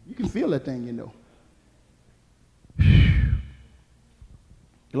 You can feel that thing, you know.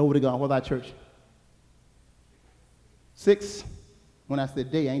 Glory to God. What's our church? 6. When I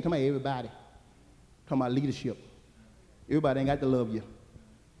said they, I ain't talking about everybody. I'm talking about leadership. Everybody ain't got to love you.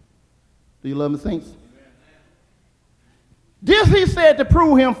 Do you love me, saints? This he said to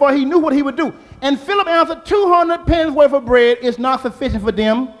prove him, for he knew what he would do. And Philip answered, 200 pence worth of bread is not sufficient for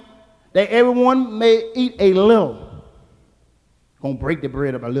them, that everyone may eat a little. Gonna break the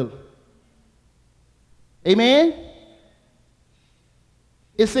bread up a little. Amen?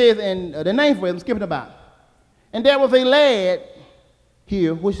 It says in the 9th verse, I'm skipping about. And there was a lad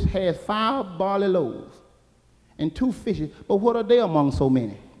here which has 5 barley loaves and 2 fishes. But what are they among so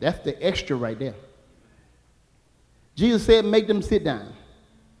many? That's the extra right there. Jesus said, make them sit down.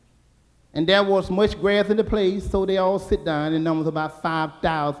 And there was much grass in the place, so they all sit down, in numbers about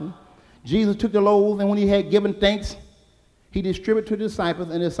 5,000. Jesus took the loaves, and when he had given thanks, he distributed to the disciples,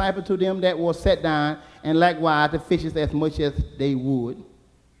 and the disciples to them that were set down, and likewise the fishes as much as they would.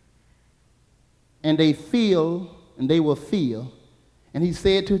 And they were filled. And he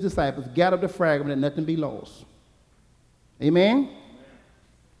said to his disciples, gather the fragment, that nothing be lost. Amen?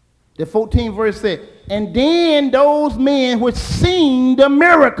 The 14th verse said, and then those men which seen the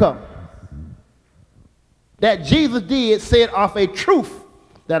miracle that Jesus did said of a truth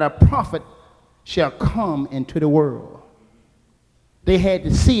that a prophet shall come into the world. They had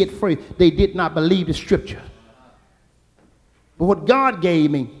to see it first. They did not believe the scripture. But what God gave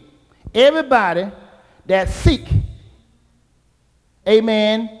me, everybody that seek,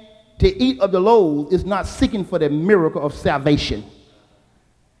 amen, to eat of the loaves is not seeking for the miracle of salvation.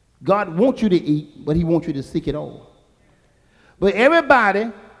 God wants you to eat, but he wants you to seek it all. But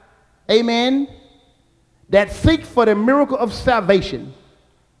everybody, amen, that seek for the miracle of salvation,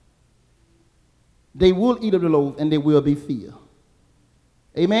 they will eat of the loaves and they will be filled.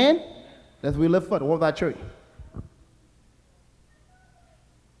 Amen? That's what we live for. What was our church?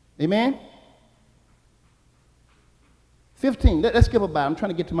 Amen? 15. Let's skip about. I'm trying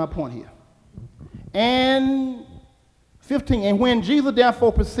to get to my point here. And 15. And when Jesus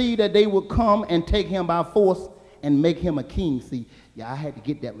therefore perceived that they would come and take him by force and make him a king. See, yeah, I had to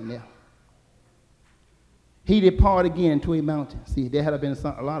get that one there. He departed again to a mountain. See, there had been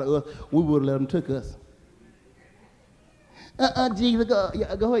a lot of us, we would have let him took us. Jesus,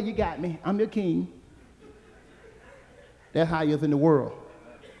 go ahead, you got me. I'm your king. That's how you're in the world.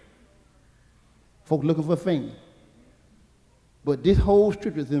 Folk looking for fame. But this whole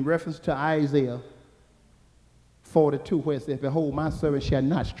scripture is in reference to Isaiah 42, where it says, behold, my servant shall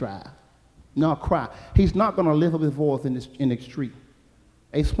not strive, nor cry. He's not going to lift up his voice in the street.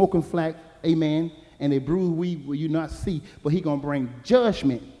 A smoking flax, amen, and a bruised weed will you not see, but he's going to bring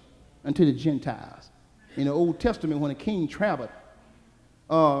judgment unto the Gentiles. In the Old Testament, when a king traveled,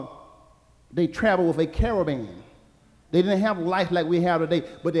 they traveled with a caravan. They didn't have life like we have today,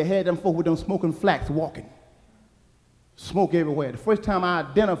 but they had them folk with them smoking flax walking. Smoke everywhere. The first time I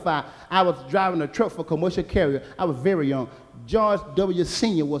identified, I was driving a truck for a commercial carrier. I was very young. George W.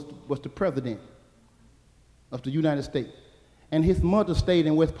 Sr. was the president of the United States. And his mother stayed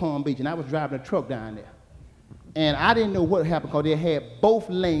in West Palm Beach, and I was driving a truck down there. And I didn't know what happened because they had both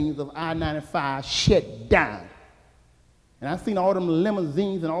lanes of I-95 shut down. And I seen all them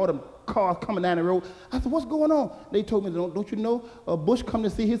limousines and all them cars coming down the road. I said, what's going on? They told me, don't you know, Bush come to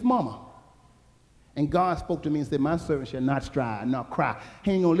see his mama. And God spoke to me and said, my servant shall not strive, not cry.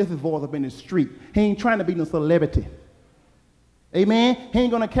 He ain't going to lift his voice up in the street. He ain't trying to be no celebrity. Amen? He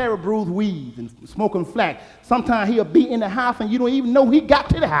ain't going to carry bruised weeds and smoking flax. Sometimes he'll be in the house and you don't even know he got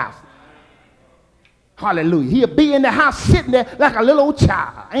to the house. Hallelujah. He'll be in the house sitting there like a little old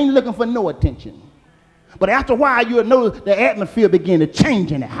child. Ain't looking for no attention. But after a while, you'll notice the atmosphere begin to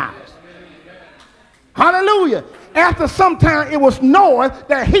change in the house. Hallelujah. After some time, it was known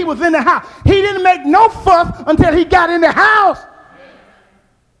that he was in the house. He didn't make no fuss until he got in the house.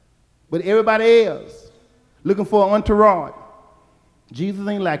 But everybody else looking for an entourage. Jesus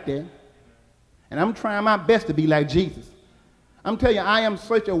ain't like that. And I'm trying my best to be like Jesus. I'm telling you, I am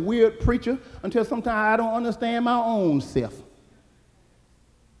such a weird preacher until sometimes I don't understand my own self.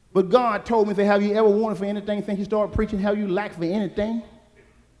 But God told me, have you ever wanted for anything since you started preaching? Have you lacked for anything?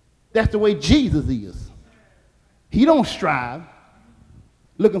 That's the way Jesus is. He don't strive,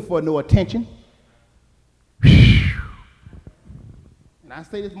 looking for no attention. And I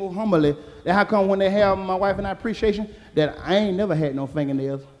say this more humbly, that how come when they have my wife and I appreciation, that I ain't never had no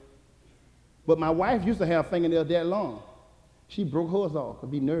fingernails. But my wife used to have fingernails that long. She broke hers off. I'd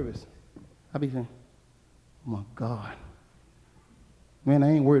be nervous. I'd be saying, oh my God. Man,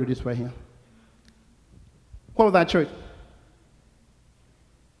 I ain't worried of this right here. What was our church?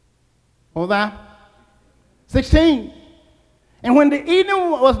 What was I? 16. And when the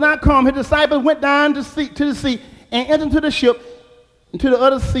evening was not come, his disciples went down to the sea and entered into the ship into the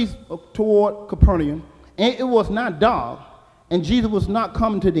other sea toward Capernaum. And it was not dark, and Jesus was not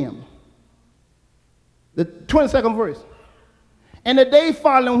coming to them. The 22nd verse. And the day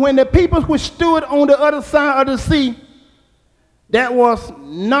following, when the people which stood on the other side of the sea, that was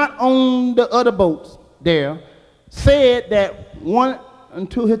not on the other boats there, said that one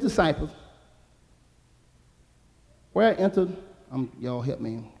unto his disciples, where I entered, y'all help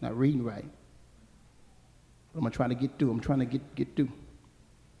me, I'm not reading right. But I'm trying to get through. I'm trying to get through.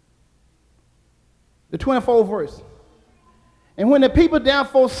 The 24th verse. And when the people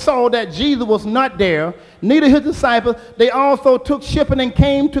therefore saw that Jesus was not there, neither his disciples, they also took shipping and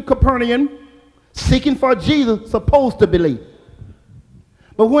came to Capernaum, seeking for Jesus, supposed to believe.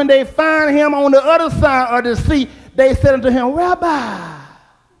 But when they found him on the other side of the sea, they said unto him, Rabbi,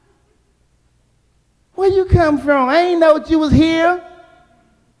 where you come from? I ain't know you was here.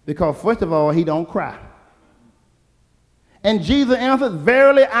 Because first of all, he don't cry. And Jesus answered,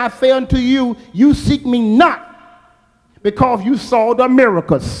 verily I say unto you, you seek me not, because you saw the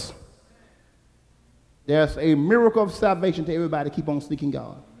miracles. There's a miracle of salvation to everybody. Keep on seeking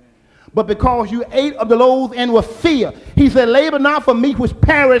God. But because you ate of the loaves and were filled, he said, labor not for meat which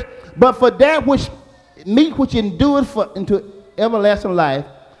perish, but for that which meat which endureth into everlasting life,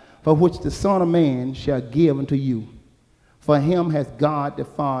 for which the Son of Man shall give unto you. For him has God the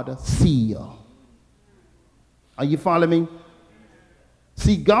Father sealed. Are you following me?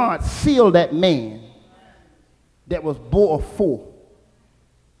 See, God sealed that man that was born forth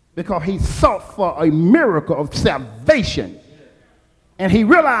because he sought for a miracle of salvation. And he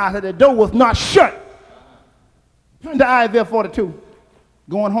realized that the door was not shut. Turn to Isaiah 42.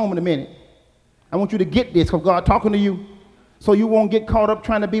 Going home in a minute. I want you to get this because God talking to you so you won't get caught up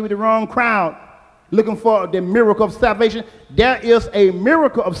trying to be with the wrong crowd, looking for the miracle of salvation. There is a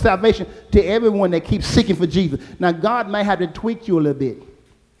miracle of salvation to everyone that keeps seeking for Jesus. Now, God may have to tweak you a little bit.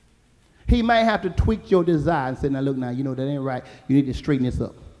 He may have to tweak your desire and say, now, look, now, you know, that ain't right. You need to straighten this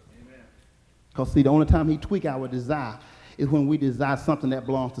up. Because, see, the only time he tweak our desire is when we desire something that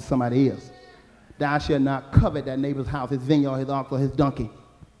belongs to somebody else. Thou shalt not covet that neighbor's house, his vineyard, his ox, or his donkey.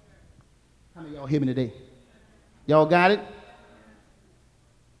 How many of y'all hear me today? Y'all got it?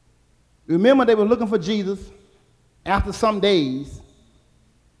 Remember, they were looking for Jesus. After some days,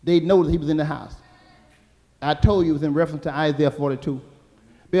 they noticed he was in the house. I told you it was in reference to Isaiah 42.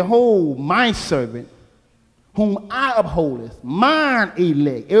 Behold, my servant, whom I upholdeth, mine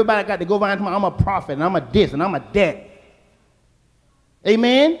elect. Everybody got to go around to me, I'm a prophet, and I'm a this, and I'm a that.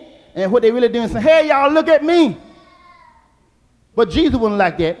 Amen? And what they really doing is saying, hey, y'all, look at me. But Jesus wasn't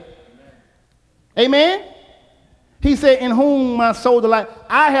like that. Amen? He said, in whom my soul delight,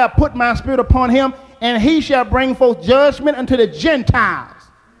 I have put my spirit upon him, and he shall bring forth judgment unto the Gentiles.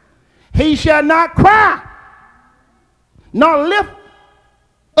 He shall not cry, nor lift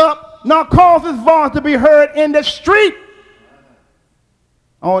up, nor cause his voice to be heard in the street.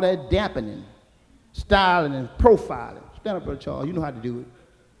 All that dampening, styling, and profiling. Stand up, Brother Charles. You know how to do it.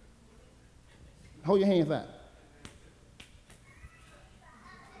 Hold your hands out.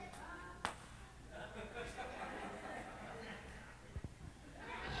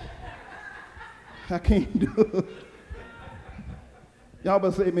 I can't do it. Y'all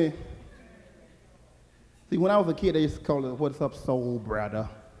better say amen. See, when I was a kid, they used to call it, what's up, soul brother?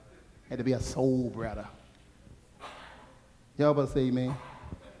 Had to be a soul brother. Y'all better say amen.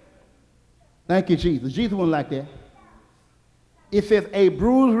 Thank you, Jesus. Jesus wasn't like that. It says, a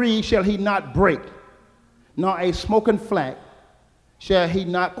bruised reed shall he not break, nor a smoking flax shall he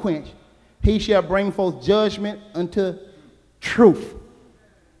not quench. He shall bring forth judgment unto truth.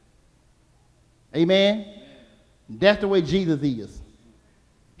 Amen? That's the way Jesus is.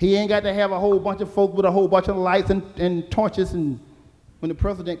 He ain't got to have a whole bunch of folks with a whole bunch of lights and torches, and when the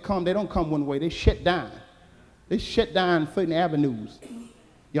president come, they don't come one way. They shut down. They shut down certain avenues.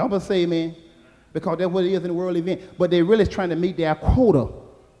 Y'all must say amen? Because that's what it is in the world event. But they're really trying to meet their quota.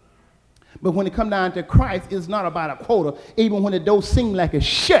 But when it comes down to Christ, it's not about a quota. Even when the door seems like it's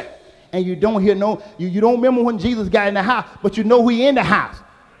shut, and you don't hear you don't remember when Jesus got in the house, but you know He in the house.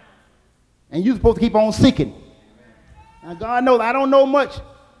 And you're supposed to keep on seeking. Now God knows I don't know much,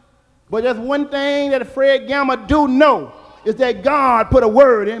 but there's one thing that Fred Gamma do know, is that God put a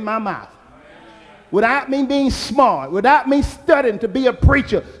word in my mouth. Without me being smart, without me studying to be a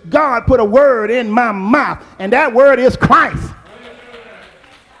preacher, God put a word in my mouth, and that word is Christ.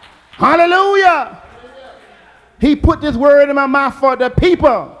 Hallelujah. He put this word in my mouth for the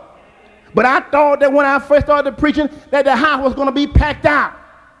people. But I thought that when I first started preaching that the house was going to be packed out.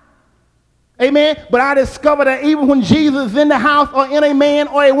 Amen. But I discovered that even when Jesus is in the house or in a man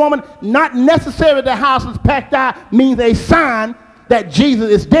or a woman, not necessarily the house is packed out means a sign that Jesus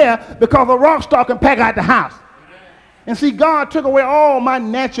is there, because a rock star can pack out the house. And see, God took away all my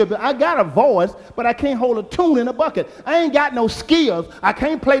natural. I got a voice, but I can't hold a tune in a bucket. I ain't got no skills. I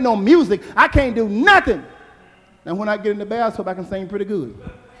can't play no music. I can't do nothing. And when I get in the bathtub, I can sing pretty good.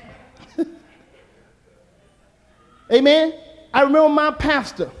 Amen. I remember my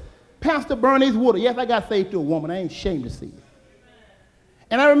pastor, Pastor Bernice Woodard. Yes, I got saved through a woman. I ain't ashamed to see it.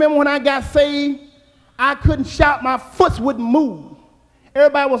 And I remember when I got saved, I couldn't shout. My foot wouldn't move.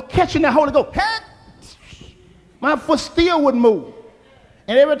 Everybody was catching the Holy Ghost. My foot still wouldn't move.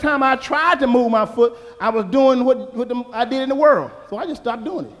 And every time I tried to move my foot, I was doing what I did in the world. So I just stopped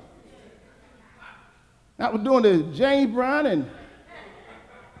doing it. I was doing the James Brown and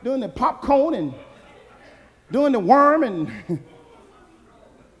doing the popcorn and doing the worm and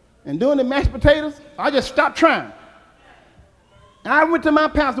doing the mashed potatoes. I just stopped trying. And I went to my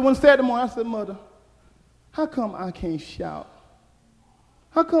pastor one Saturday morning. I said, Mother, how come I can't shout?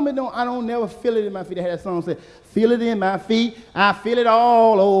 How come I don't never feel it in my feet? I had that song said, feel it in my feet. I feel it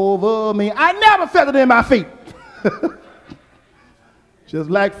all over me. I never felt it in my feet. Just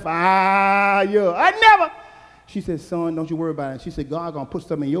like fire. I never. She said, son, don't you worry about it. She said, God going to put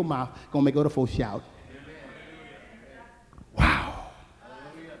something in your mouth, going to make other folks shout. Wow.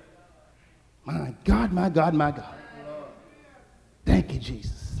 My God, my God, my God. Thank you,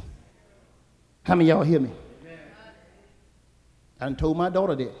 Jesus. How many of y'all hear me? I done told my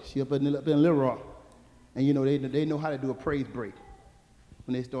daughter that. She up in Little Rock. And you know, they know how to do a praise break.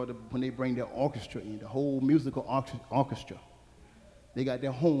 When they bring their orchestra in, the whole musical orchestra. They got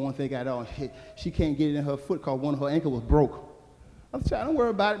their horns, they got all shit. She can't get it in her foot because one of her ankle was broke. I said, don't worry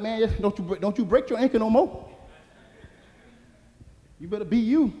about it, man. Don't you break your ankle no more. You better be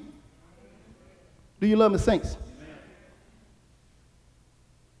you. Do you love me, saints?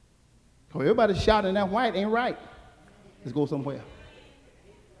 Because everybody shouting that white ain't right. Let's go somewhere.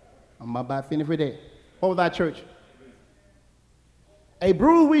 I'm about finished with that. What was that, church? A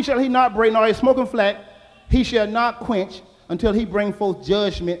bruised reed shall he not break, nor a smoking flax he shall not quench, until he bring forth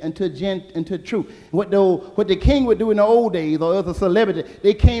judgment into truth. What the king would do in the old days, or as a celebrity,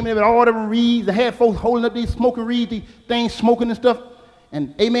 they came in with all them reeds, they had folks holding up these smoking reeds, these things smoking and stuff,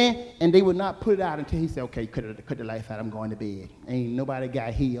 and amen, and they would not put it out until he said, okay, cut the lights out, I'm going to bed. Ain't nobody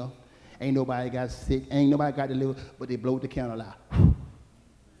got healed. Ain't nobody got sick. Ain't nobody got delivered, but they blow the candle out.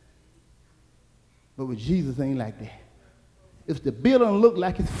 But with Jesus, ain't like that. If the building look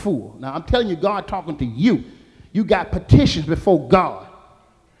like it's full, now I'm telling you, God talking to you. You got petitions before God.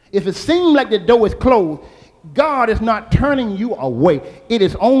 If it seems like the door is closed, God is not turning you away. It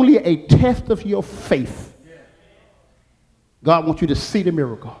is only a test of your faith. God wants you to see the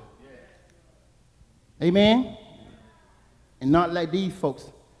miracle. Amen? And not like these folks.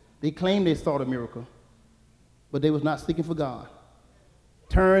 They claimed they saw the miracle, but they was not seeking for God.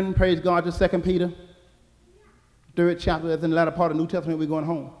 Turn, praise God, to 2 Peter, 3rd chapter. That's in the latter part of the New Testament. We're going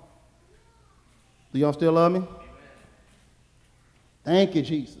home. Do y'all still love me? Thank you,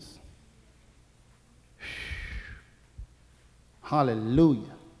 Jesus.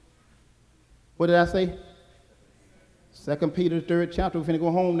 Hallelujah. What did I say? 2 Peter, 3rd chapter. We're finna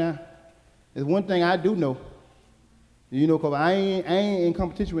go home now. There's one thing I do know. You know, because I ain't in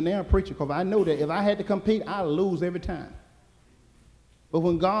competition with them preacher, because I know that if I had to compete, I'd lose every time. But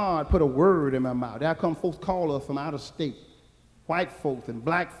when God put a word in my mouth, there come folks call us from out of state, white folks and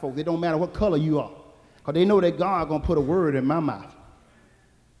black folks. It don't matter what color you are, because they know that God going to put a word in my mouth.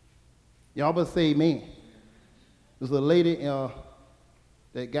 Y'all better say amen. There's a lady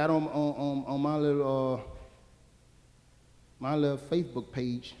that got on my little Facebook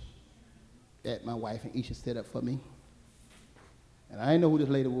page that my wife and Isha set up for me. And I didn't know who this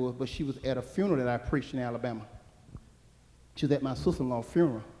lady was, but she was at a funeral that I preached in Alabama. She was at my sister-in-law's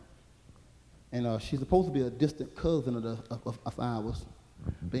funeral. And she's supposed to be a distant cousin of ours.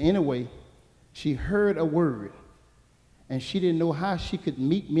 But anyway, she heard a word, and she didn't know how she could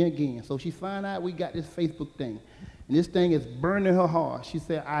meet me again. So she found out we got this Facebook thing, and this thing is burning her heart. She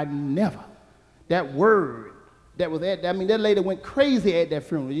said, I never, that word that was at, I mean, that lady went crazy at that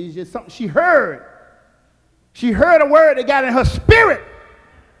funeral. It's just something she heard. She heard a word that got in her spirit.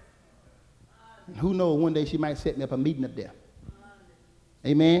 And who knows, one day she might set me up a meeting up there.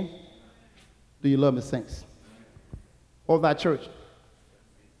 Amen. Do you love me, saints? What was our church?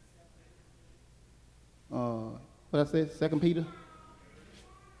 What I said? 2 Peter?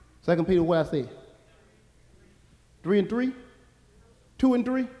 2 Peter, what I said? 3 and 3? 2 and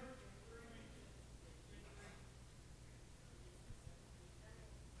 3?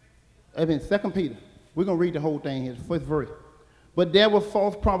 I mean, 2 Peter. We're going to read the whole thing here, first verse. But there were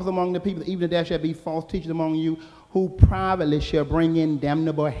false prophets among the people, even there shall be false teachers among you, who privately shall bring in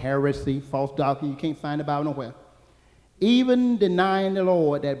damnable heresy, false doctrine. You can't find the Bible nowhere. Even denying the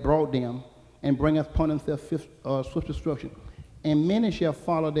Lord that brought them, and bring upon themselves swift destruction. And many shall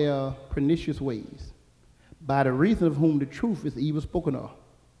follow their pernicious ways, by the reason of whom the truth is evil spoken of.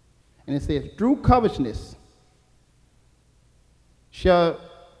 And it says, through covetousness shall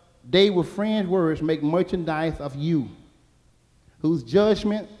they with strange words make merchandise of you, whose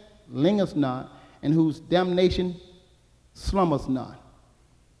judgment lingers not, and whose damnation slumbers not.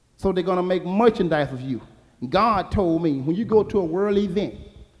 So they're going to make merchandise of you. God told me, when you go to a world event,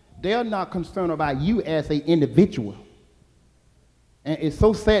 they're not concerned about you as an individual. And it's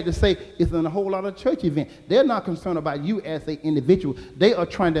so sad to say it's in a whole lot of church events. They're not concerned about you as an individual. They are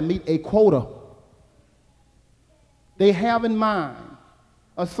trying to meet a quota. They have in mind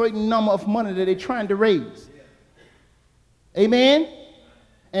a certain number of money that they're trying to raise. Amen?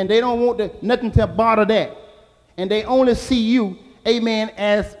 And they don't want nothing to bother that. And they only see you, amen,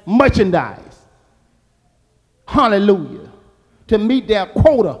 as merchandise. Hallelujah. To meet their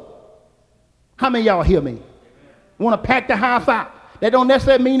quota. How many of y'all hear me? Want to pack the house out. That don't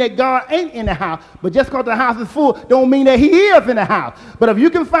necessarily mean that God ain't in the house. But just because the house is full don't mean that he is in the house. But if you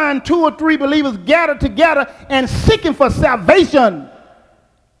can find 2 or 3 believers gathered together and seeking for salvation,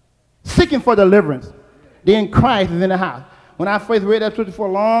 seeking for deliverance, then Christ is in the house. When I first read that scripture for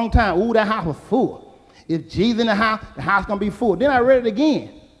a long time, ooh, that house was full. If Jesus in the house going to be full. Then I read it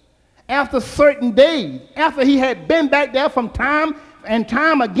again. After certain days, after he had been back there from time and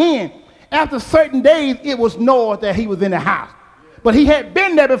time again, after certain days, it was known that he was in the house. But he had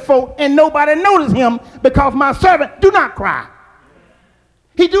been there before, and nobody noticed him, because my servant do not cry.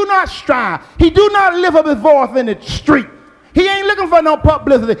 He do not strive. He do not lift up his voice in the street. He ain't looking for no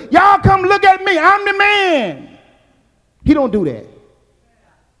publicity. Y'all come look at me. I'm the man. He don't do that.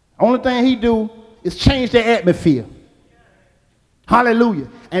 Only thing he do is change the atmosphere. Hallelujah.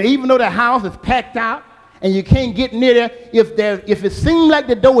 And even though the house is packed out, and you can't get near there, if it seems like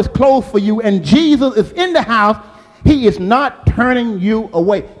the door is closed for you and Jesus is in the house, he is not turning you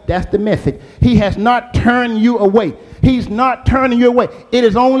away. That's the message. He has not turned you away. He's not turning you away. It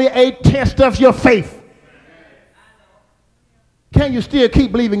is only a test of your faith. Can you still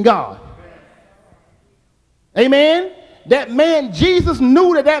keep believing God? Amen? That man, Jesus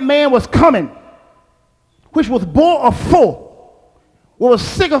knew that man was coming, which was born of full, was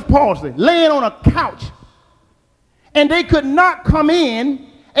sick of palsy, laying on a couch. And they could not come in,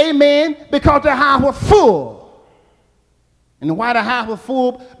 amen, because the house was full. And why the house was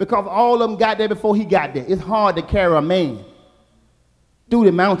full? Because all of them got there before he got there. It's hard to carry a man through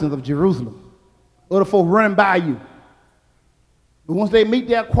the mountains of Jerusalem. Other folks running by you. But once they meet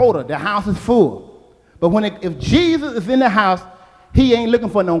their quota, the house is full. But if Jesus is in the house, he ain't looking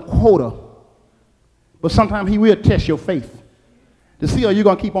for no quota. But sometimes he will test your faith to see, are you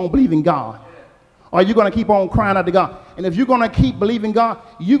going to keep on believing God? Or are you going to keep on crying out to God? And if you're going to keep believing God,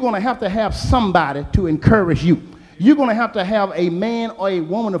 you're going to have somebody to encourage you. You're going to have a man or a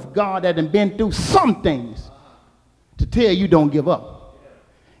woman of God that has been through some things to tell you don't give up.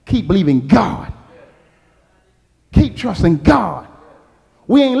 Keep believing God. Keep trusting God.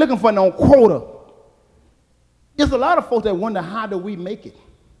 We ain't looking for no quota. There's a lot of folks that wonder, how do we make it?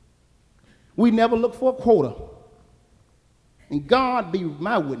 We never look for a quota. And God be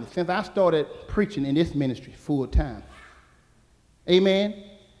my witness, since I started preaching in this ministry full time, amen,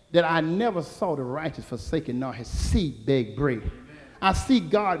 that I never saw the righteous forsaken nor his seed beg bread. I see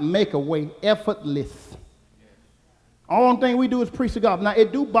God make a way effortless. All thing we do is preach the gospel. Now,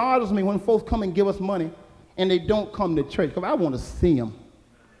 it do bothers me when folks come and give us money and they don't come to church because I want to see them.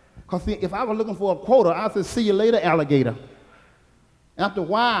 Because if I was looking for a quota, I'd say, see you later, alligator. After a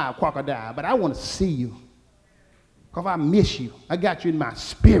while, crocodile. But I want to see you because I miss you. I got you in my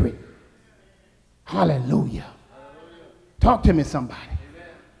spirit. Hallelujah. Talk to me, somebody.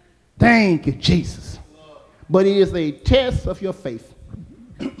 Thank you, Jesus. But it is a test of your faith.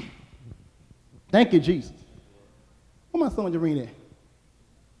 Thank you, Jesus. Where my son Jareen at?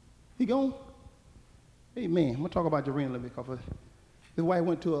 He gone? Amen. I'm going to talk about Jareen a little bit because his wife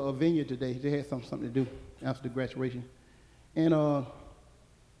went to a vineyard today. They had something to do after the graduation. And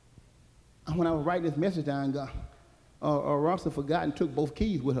when I was writing this message down, Robson forgot and took both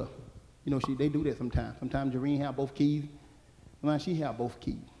keys with her. You know, they do that sometimes. Sometimes Jareen have both keys. Sometimes she have both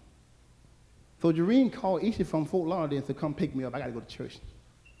keys. So Jareen called Isha from Fort Lauderdale to come pick me up. I got to go to church.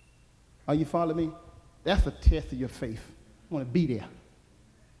 Are you following me? That's a test of your faith. I want to be there.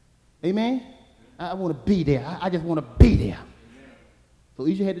 Amen? I want to be there. I just want to be there. So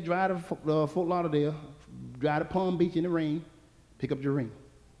Isha had to drive to Fort Lauderdale, drive to Palm Beach in the rain, pick up Jareen.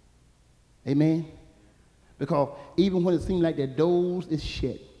 Amen? Because even when it seems like the doors is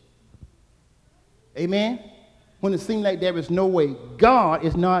shut. Amen? When it seems like there is no way, God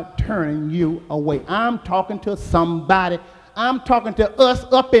is not turning you away. I'm talking to somebody. I'm talking to us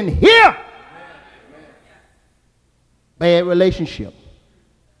up in here. Bad relationship.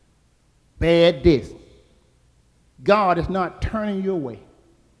 Bad this. God is not turning you away.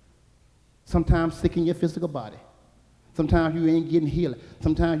 Sometimes sick in your physical body. Sometimes you ain't getting healing.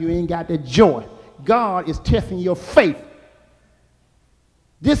 Sometimes you ain't got the joy. God is testing your faith.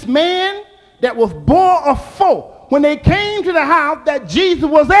 This man that was born of four, when they came to the house that Jesus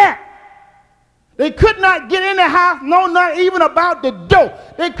was at, they could not get in the house, no, not even about the door.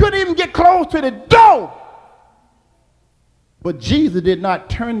 They couldn't even get close to the door. But Jesus did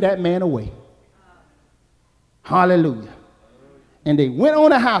not turn that man away. Hallelujah. And they went on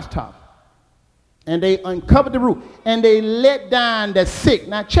the housetop, and they uncovered the roof, and they let down the sick.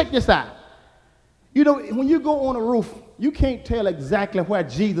 Now check this out. You know, when you go on a roof, you can't tell exactly where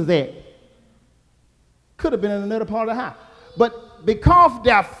Jesus is at. Could have been in another part of the house. But because of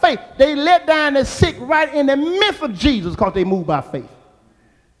their faith, they let down the sick right in the midst of Jesus because they moved by faith.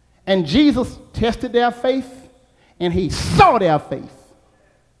 And Jesus tested their faith, and he saw their faith.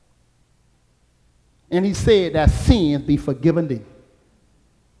 And he said that sins be forgiven thee.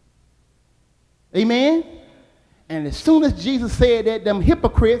 Amen? And as soon as Jesus said that, them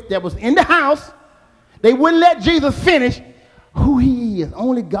hypocrites that was in the house, they wouldn't let Jesus finish who he is.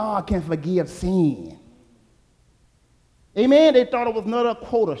 Only God can forgive sin. Amen? They thought it was another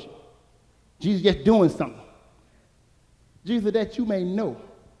quota. Jesus just doing something. Jesus, that you may know.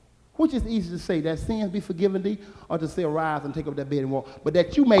 Which is easy to say, that sins be forgiven thee, or to say arise and take up that bed and walk. But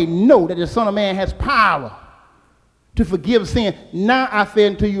that you may know that the Son of Man has power to forgive sin. Now I say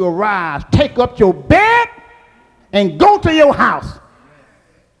unto you, arise, take up your bed, and go to your house.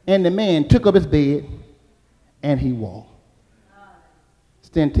 And the man took up his bed, and he walked.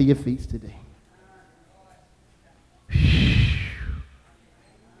 Stand to your feet today.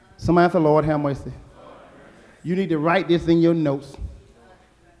 Somebody say, Lord, have mercy. You need to write this in your notes.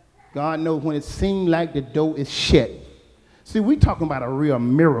 God knows when it seems like the door is shut. See, we're talking about a real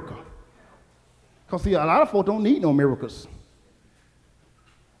miracle. Because, see, a lot of folks don't need no miracles.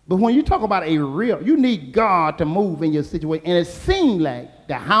 But when you talk about a real, you need God to move in your situation. And it seems like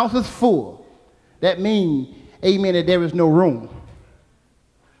the house is full. That means, amen, that there is no room.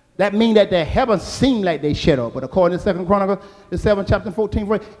 That means that the heavens seem like they shut up. But according to 2 Chronicles, the 7th chapter 14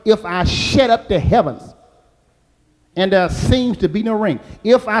 verse, if I shut up the heavens, and there seems to be no rain,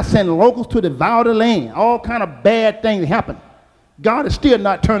 if I send locusts to devour the land, all kind of bad things happen, God is still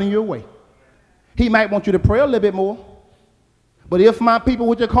not turning you away. He might want you to pray a little bit more. But if my people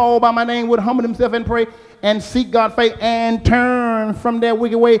which are called by my name would humble themselves and pray and seek God's face and turn from their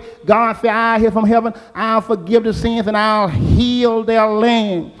wicked way, God said, I hear from heaven, I'll forgive the sins and I'll heal their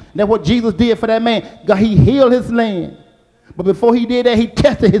land. That's what Jesus did for that man. God, he healed his land. But before he did that, he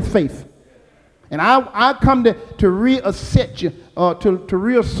tested his faith. And I come to reassert you, to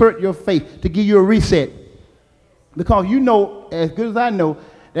reassert your faith, to give you a reset. Because you know, as good as I know,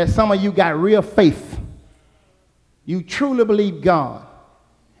 that some of you got real faith. You truly believe God.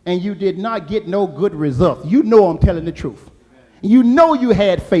 And you did not get no good results. You know I'm telling the truth. You know you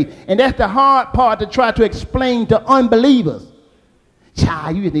had faith. And that's the hard part to try to explain to unbelievers.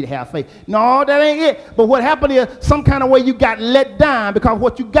 Child, you just need to have faith. No, that ain't it. But what happened is some kind of way you got let down because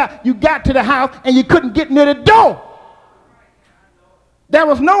what you got to the house and you couldn't get near the door. There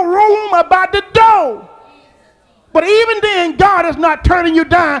was no room about the door. But even then, God is not turning you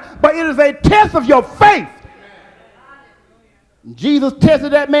down, but it is a test of your faith. Jesus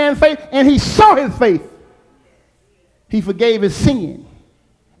tested that man's faith, and he saw his faith. He forgave his sin,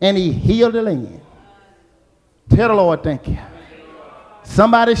 and he healed the land. Tell the Lord, thank you.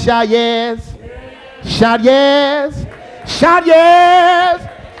 Somebody shout yes. Shout yes. Shout yes.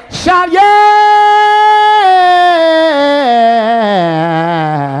 Shout yes.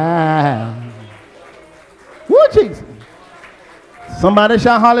 Woo, Jesus. Somebody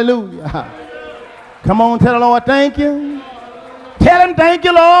shout hallelujah. Come on, tell the Lord, thank you. Tell him, thank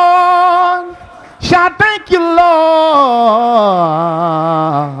you, Lord. Shout, thank you, Lord.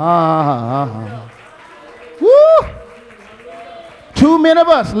 Woo. Too many of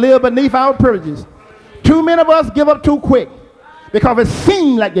us live beneath our privileges. Too many of us give up too quick because it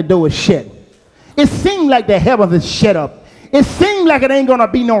seems like the door is shut. It seems like the heavens is shut up. It seems like it ain't going to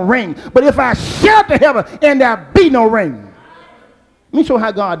be no rain. But if I shut the heaven and there be no rain. Let me show you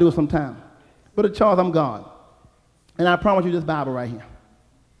how God do it sometime. Brother Charles, I'm God. And I promise you this Bible right here.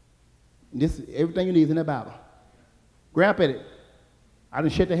 This, everything you need is in that Bible. Grab at it. I done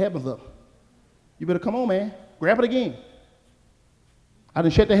shut the heavens up. You better come on, man. Grab it again. I done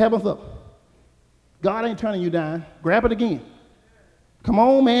shut the heavens up. God ain't turning you down. Grab it again. Come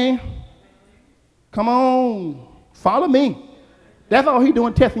on, man. Come on. Follow me. That's all he's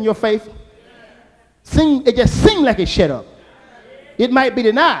doing, testing your faith. It just seems like it's shut up. It might be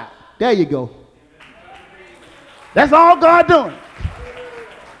denied. There you go. That's all God doing.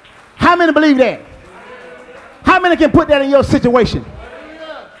 How many believe that? How many can put that in your situation?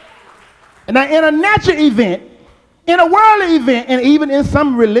 And now in a natural event, in a worldly event, and even in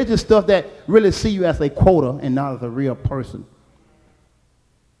some religious stuff that really see you as a quota and not as a real person.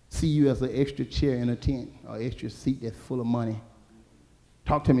 See you as an extra chair in a tent or extra seat that's full of money.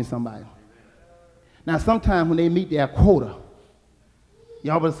 Talk to me, somebody. Now sometimes when they meet their quota,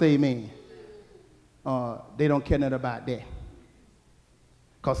 y'all better say amen. They don't care nothing about that.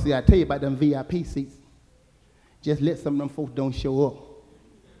 Because, see, I tell you about them VIP seats. Just let some of them folks don't show up.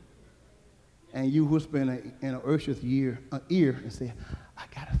 And you whisper in an usher's ear and say, I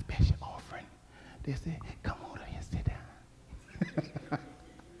got a special offering. They say, come on over here and sit down.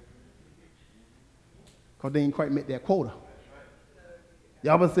 Because they ain't quite met their quota.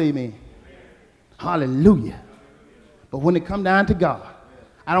 Y'all better say amen. Hallelujah. But when it come down to God,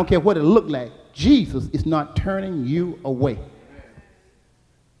 I don't care what it look like, Jesus is not turning you away.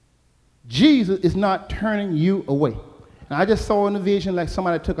 Jesus is not turning you away. And I just saw in the vision like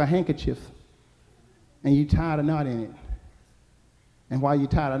somebody took a handkerchief and you tied a knot in it. And while you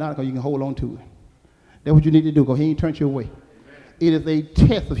tied a knot, because you can hold on to it. That's what you need to do, because he ain't turned you away. It is a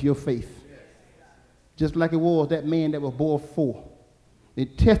test of your faith. Just like it was that man that was born 4. They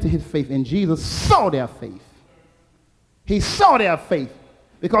tested his faith, and Jesus saw their faith. He saw their faith.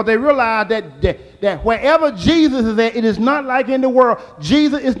 Because they realized that wherever Jesus is at, it is not like in the world.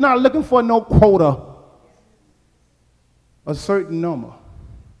 Jesus is not looking for no quota, a certain number,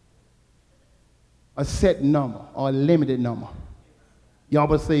 a set number, or a limited number. Y'all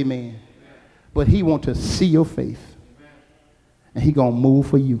better say amen. But he wants to see your faith, and he going to move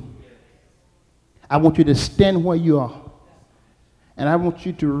for you. I want you to stand where you are, and I want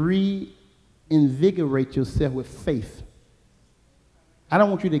you to reinvigorate yourself with faith. I don't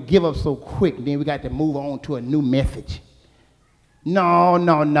want you to give up so quick, then we got to move on to a new message. No.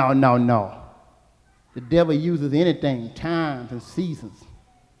 The devil uses anything, times and seasons,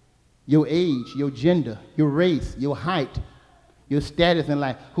 your age, your gender, your race, your height, your status in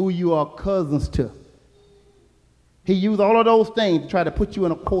life, who you are cousins to. He used all of those things to try to put you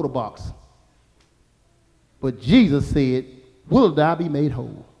in a quota box. But Jesus said, will thou be made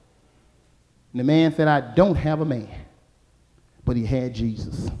whole? And the man said, I don't have a man. But he had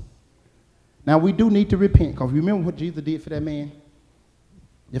Jesus. Now we do need to repent, because remember what Jesus did for that man?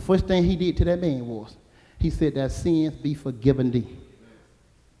 The first thing he did to that man was, he said that sins be forgiven thee.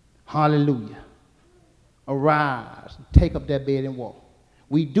 Hallelujah. Arise, take up that bed and walk.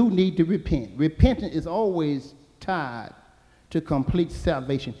 We do need to repent. Repentance is always tied to complete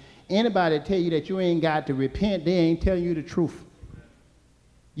salvation. Anybody tell you that you ain't got to repent, they ain't telling you the truth.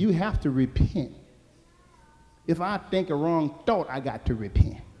 You have to repent. If I think a wrong thought, I got to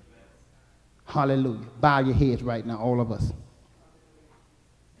repent. Hallelujah. Bow your heads right now, all of us.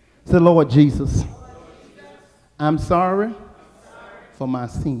 Say, Lord Jesus, I'm sorry for my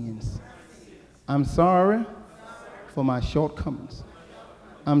sins. I'm sorry for my shortcomings.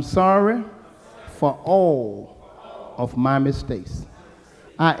 I'm sorry for all of my mistakes.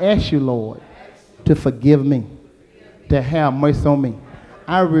 I ask you, Lord, to forgive me, to have mercy on me.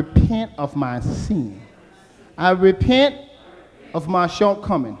 I repent of my sin. I repent of my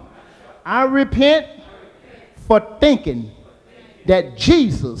shortcoming. I repent for thinking that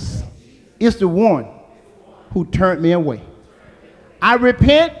Jesus is the one who turned me away. I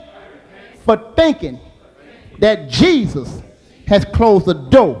repent for thinking that Jesus has closed the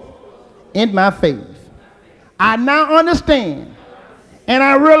door in my faith. I now understand and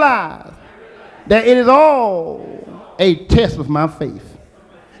I realize that it is all a test of my faith.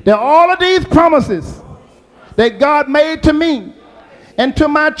 That all of these promises that God made to me and to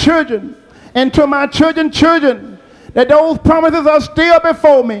my children and to my children's children, that those promises are still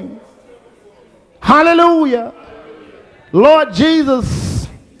before me. Hallelujah. Lord Jesus,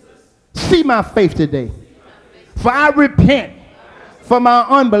 see my faith today. For I repent for my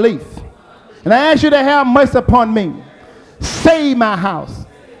unbelief. And I ask you to have mercy upon me. Save my house.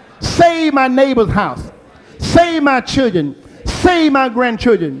 Save my neighbor's house. Save my children. Save my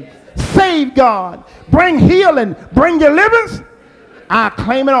grandchildren. Save God. Bring healing. Bring deliverance. I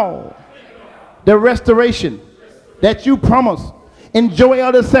claim it all. The restoration that you promised in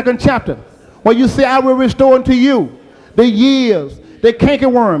Joel the 2nd chapter, where you say, I will restore unto you the years, the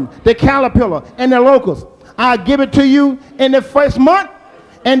cankerworm, the caterpillar, and the locust. I'll give it to you in the first month,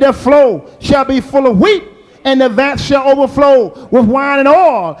 and the flow shall be full of wheat, and the vats shall overflow with wine and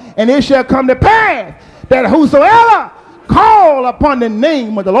oil. And it shall come to pass that whosoever call upon the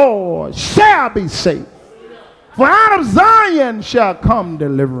name of the Lord shall be saved. For out of Zion shall come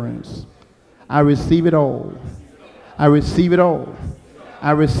deliverance. I receive it all. I receive it all.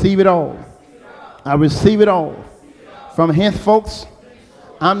 I receive it all. I receive it all. From henceforth,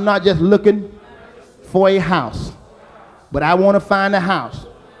 I'm not just looking for a house, but I want to find a house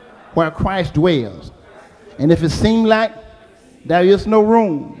where Christ dwells. And if it seems like there is no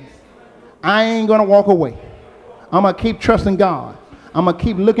room, I ain't going to walk away. I'm going to keep trusting God. I'm going to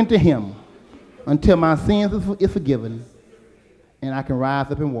keep looking to him until my sins is forgiven and I can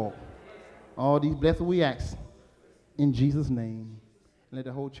rise up and walk. All these blessings we ask in Jesus' name. Let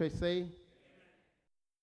the whole church say,